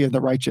the destiny of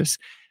the righteous.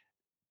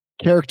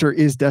 Character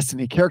is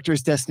destiny. Character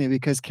is destiny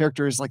because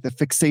character is like the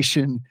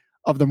fixation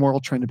of the moral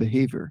trend of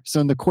behavior. So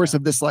in the course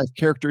of this life,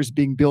 character is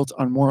being built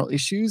on moral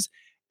issues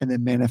and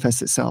then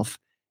manifests itself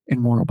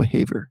in moral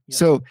behavior. Yeah.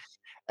 So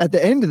at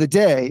the end of the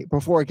day,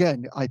 before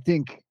again, I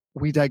think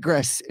we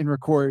digress and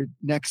record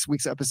next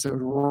week's episode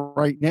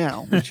right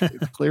now, which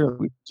clearly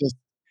we just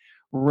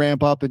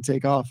ramp up and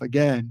take off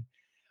again.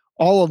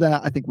 All of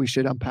that, I think we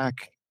should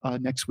unpack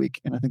next week.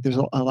 And I think there's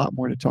a lot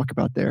more to talk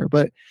about there.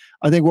 But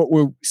I think what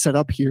we're set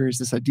up here is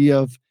this idea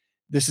of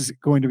this is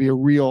going to be a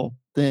real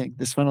thing.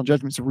 This final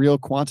judgment is a real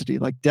quantity.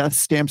 Like death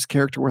stamps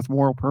character with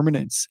moral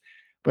permanence,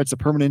 but it's a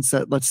permanence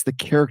that lets the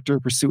character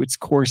pursue its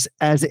course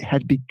as it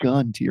had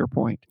begun, to your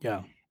point.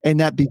 Yeah. And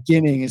that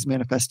beginning is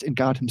manifest in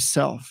God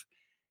himself.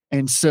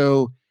 And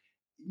so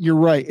you're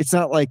right. It's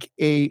not like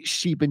a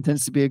sheep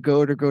intends to be a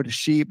goat or goat a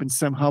sheep, and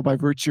somehow by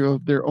virtue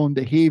of their own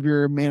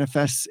behavior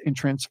manifests and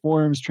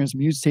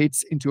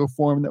transmutates into a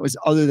form that was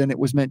other than it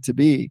was meant to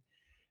be.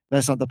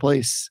 That's not the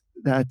place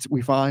that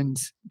we find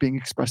being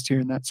expressed here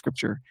in that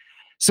scripture.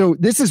 So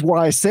this is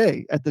why I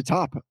say at the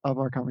top of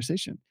our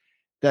conversation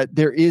that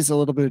there is a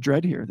little bit of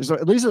dread here.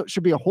 At least it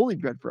should be a holy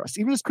dread for us.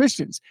 Even as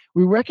Christians,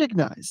 we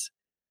recognize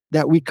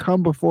that we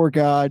come before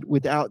God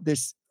without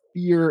this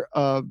fear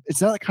of,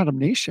 it's not a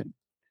condemnation,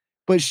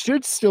 but it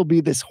should still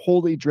be this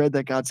holy dread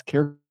that God's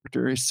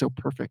character is so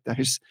perfect, that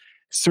his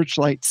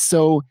searchlight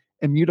so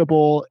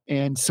immutable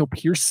and so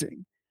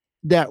piercing,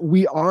 that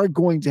we are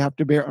going to have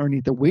to bear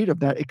underneath the weight of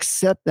that,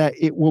 except that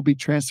it will be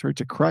transferred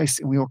to Christ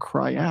and we will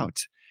cry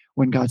out.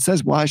 When God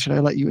says, why should I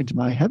let you into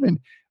my heaven?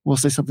 We'll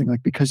say something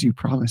like, because you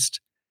promised,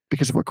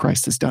 because of what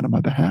Christ has done on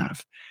my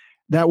behalf.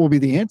 That will be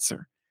the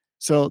answer.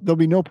 So there'll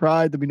be no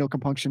pride, there'll be no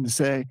compunction to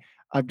say,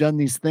 I've done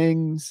these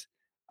things.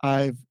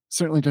 I've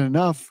certainly done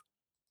enough.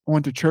 I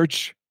went to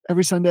church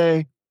every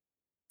Sunday.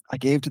 I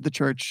gave to the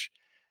church.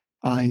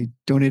 I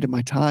donated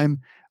my time.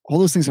 All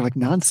those things are like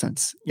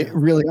nonsense. Yeah. It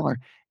really are.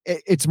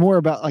 It's more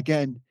about,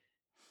 again,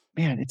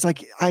 man, it's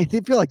like, I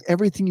feel like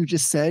everything you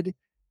just said,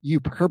 you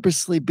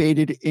purposely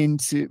baited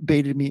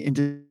me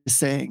into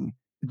saying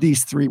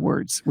these three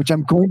words, which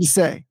I'm going to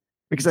say,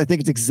 because I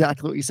think it's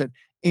exactly what you said.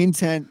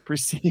 Intent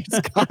precedes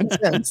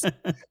content.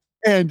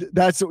 And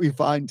that's what we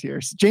find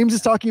here. So James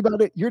is talking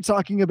about it. You're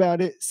talking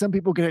about it. Some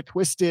people get it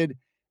twisted.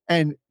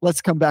 And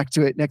let's come back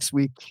to it next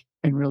week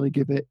and really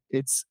give it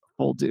its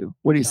full due.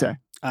 What do you say?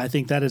 I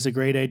think that is a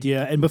great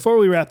idea. And before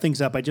we wrap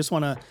things up, I just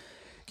want to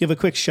give a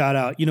quick shout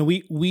out. You know,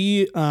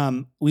 we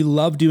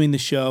love doing the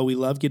show. We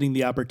love getting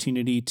the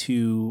opportunity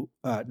to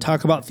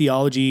talk about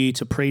theology,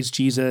 to praise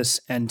Jesus,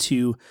 and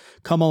to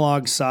come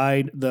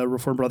alongside the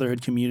Reformed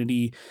Brotherhood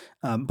community,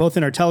 both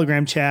in our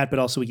Telegram chat, but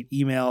also we get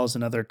emails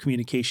and other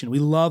communication. We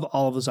love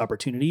all of those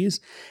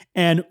opportunities.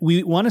 And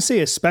we want to say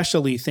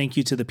especially thank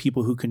you to the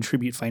people who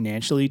contribute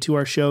financially to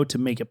our show to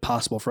make it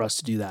possible for us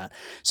to do that.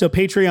 So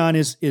Patreon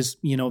is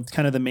you know,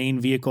 kind of the main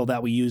vehicle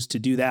that we use to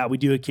do that. We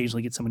do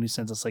occasionally get someone who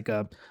sends us like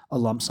a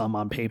lump sum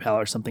on PayPal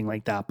or something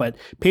like that. But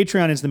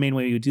Patreon is the main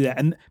way we do that.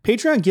 And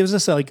Patreon gives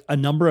us like a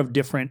number of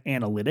different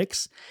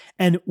analytics.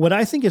 And what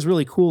I think is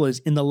really cool is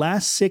in the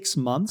last 6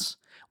 months,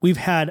 we've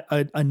had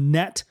a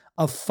net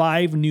of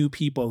 5 new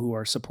people who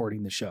are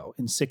supporting the show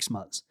in 6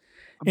 months.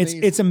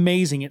 Amazing. It's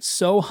amazing. It's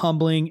so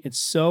humbling. It's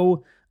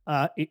so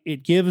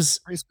It gives,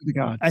 Praise be to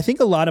God. I think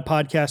a lot of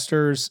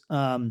podcasters,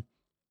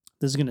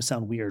 this is going to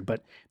sound weird,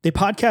 but they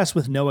podcast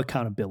with no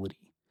accountability.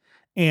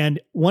 And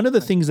one of the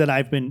things that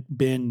I've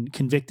been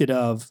convicted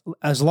of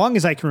as long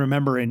as I can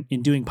remember in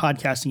doing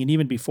podcasting, and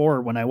even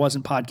before when I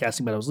wasn't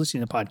podcasting, but I was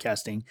listening to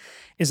podcasting,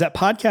 is that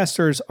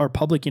podcasters are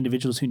public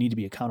individuals who need to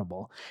be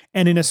accountable.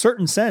 And in a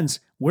certain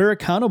sense, we're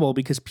accountable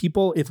because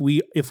people, if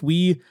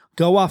we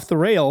go off the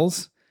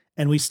rails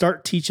and we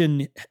start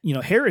teaching,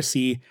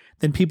 heresy,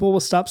 then people will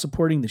stop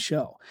supporting the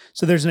show.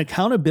 So there's an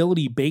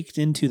accountability baked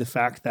into the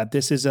fact that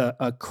this is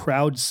a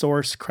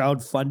crowdsourced,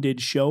 crowd-funded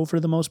show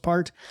for the most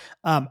part,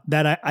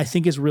 that I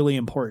think is really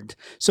important.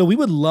 So we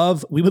would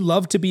love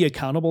to be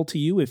accountable to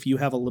you if you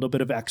have a little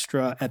bit of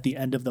extra at the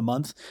end of the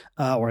month,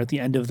 or at the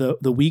end of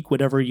the week,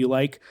 whatever you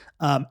like.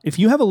 If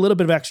you have a little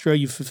bit of extra,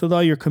 you've fulfilled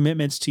all your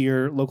commitments to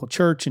your local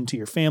church and to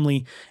your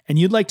family, and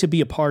you'd like to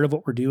be a part of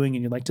what we're doing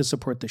and you'd like to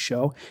support the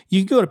show, you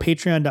can go to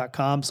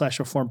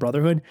patreon.com/Reformed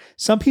Brotherhood.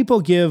 Some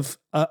people give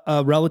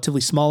a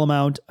relatively small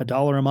amount,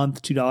 $1 a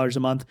month, $2 a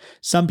month.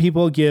 Some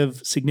people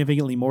give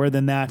significantly more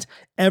than that.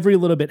 Every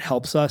little bit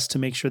helps us to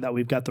make sure that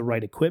we've got the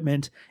right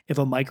equipment. If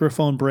a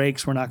microphone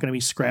breaks, we're not going to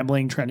be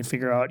scrambling, trying to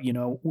figure out,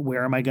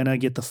 where am I going to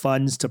get the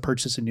funds to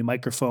purchase a new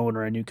microphone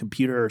or a new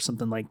computer or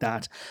something like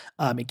that.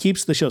 It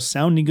keeps the show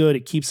sounding good.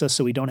 It keeps us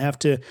so we don't have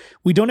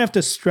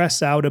to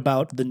stress out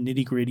about the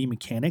nitty-gritty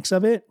mechanics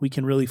of it. We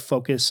can really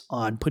focus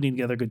on putting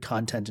together good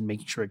content and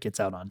making sure it gets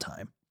out on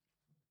time.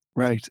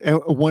 Right. And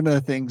one of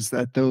the things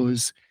that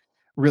those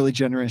really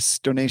generous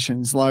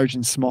donations, large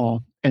and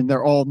small, and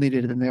they're all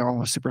needed and they're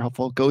all super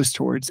helpful, goes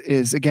towards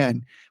is,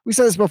 again, we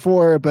said this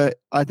before, but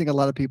I think a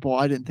lot of people,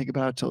 I didn't think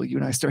about it until you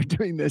and I started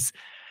doing this,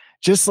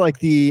 just like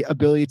the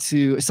ability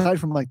to, aside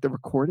from like the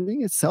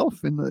recording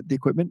itself and the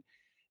equipment,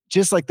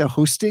 just like the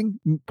hosting,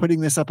 putting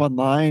this up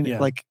online,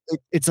 like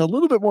it's a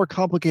little bit more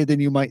complicated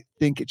than you might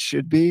think it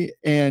should be.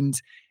 And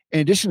in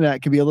addition to that,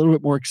 it can be a little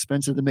bit more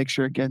expensive to make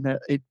sure, again, that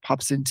it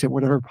pops into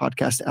whatever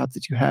podcast app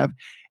that you have.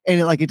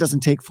 And it doesn't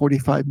take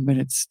 45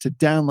 minutes to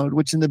download,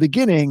 which in the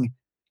beginning,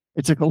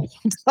 it took a long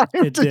time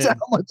to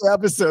download the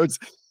episodes.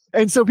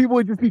 And so people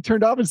would just be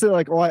turned off and say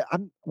like, why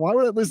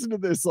would I listen to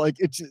this? Like,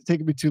 it's just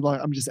taking me too long.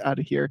 I'm just out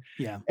of here.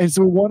 Yeah. And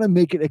so we want to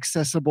make it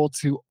accessible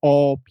to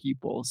all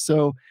people.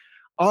 So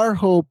our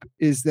hope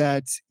is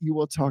that you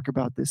will talk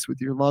about this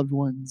with your loved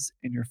ones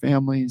and your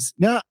families,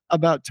 not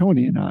about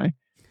Tony and I,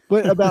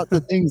 but about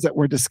the things that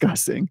we're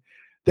discussing,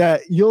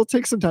 that you'll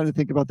take some time to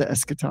think about the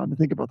eschaton, to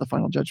think about the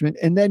final judgment.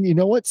 And then,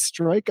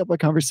 strike up a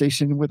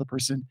conversation with a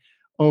person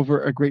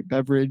over a great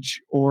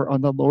beverage or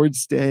on the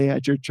Lord's Day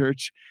at your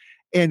church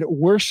and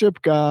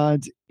worship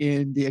God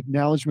in the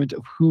acknowledgement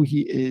of who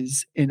he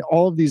is in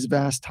all of these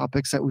vast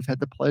topics that we've had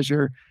the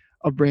pleasure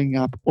of bringing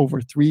up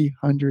over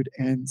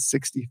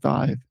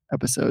 365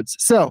 episodes.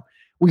 So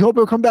we hope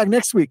you'll come back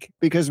next week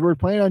because we're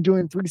planning on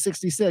doing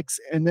 366.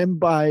 And then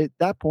by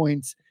that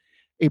point,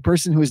 a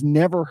person who has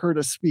never heard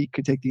us speak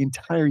could take the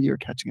entire year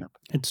catching up.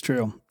 It's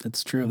true.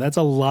 It's true. That's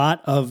a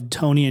lot of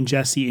Tony and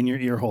Jesse in your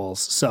ear holes.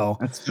 So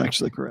that's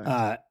actually correct.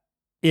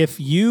 If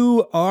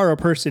you are a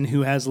person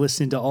who has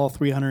listened to all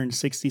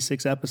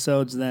 366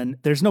 episodes, then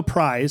there's no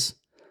prize,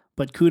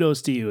 but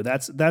kudos to you.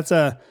 That's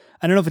I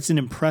don't know if it's an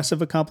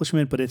impressive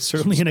accomplishment, but it's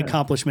certainly an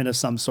accomplishment of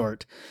some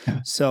sort.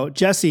 Yeah. So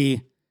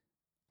Jesse,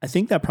 I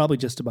think that probably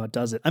just about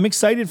does it. I'm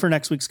excited for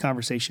next week's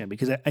conversation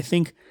because I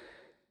think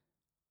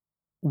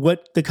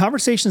what the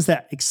conversations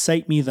that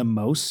excite me the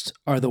most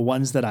are the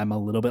ones that I'm a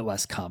little bit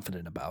less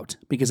confident about,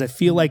 because I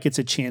feel like it's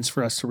a chance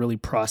for us to really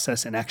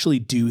process and actually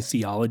do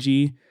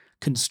theology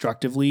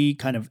constructively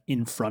kind of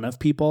in front of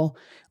people,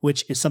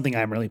 which is something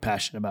I'm really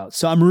passionate about.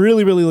 So I'm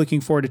really, really looking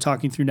forward to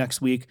talking through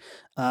next week.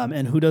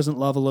 And who doesn't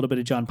love a little bit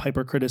of John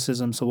Piper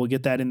criticism? So we'll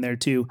get that in there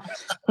too.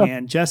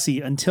 And Jesse,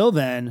 until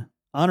then,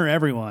 honor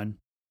everyone.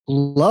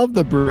 Love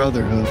the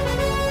brotherhood.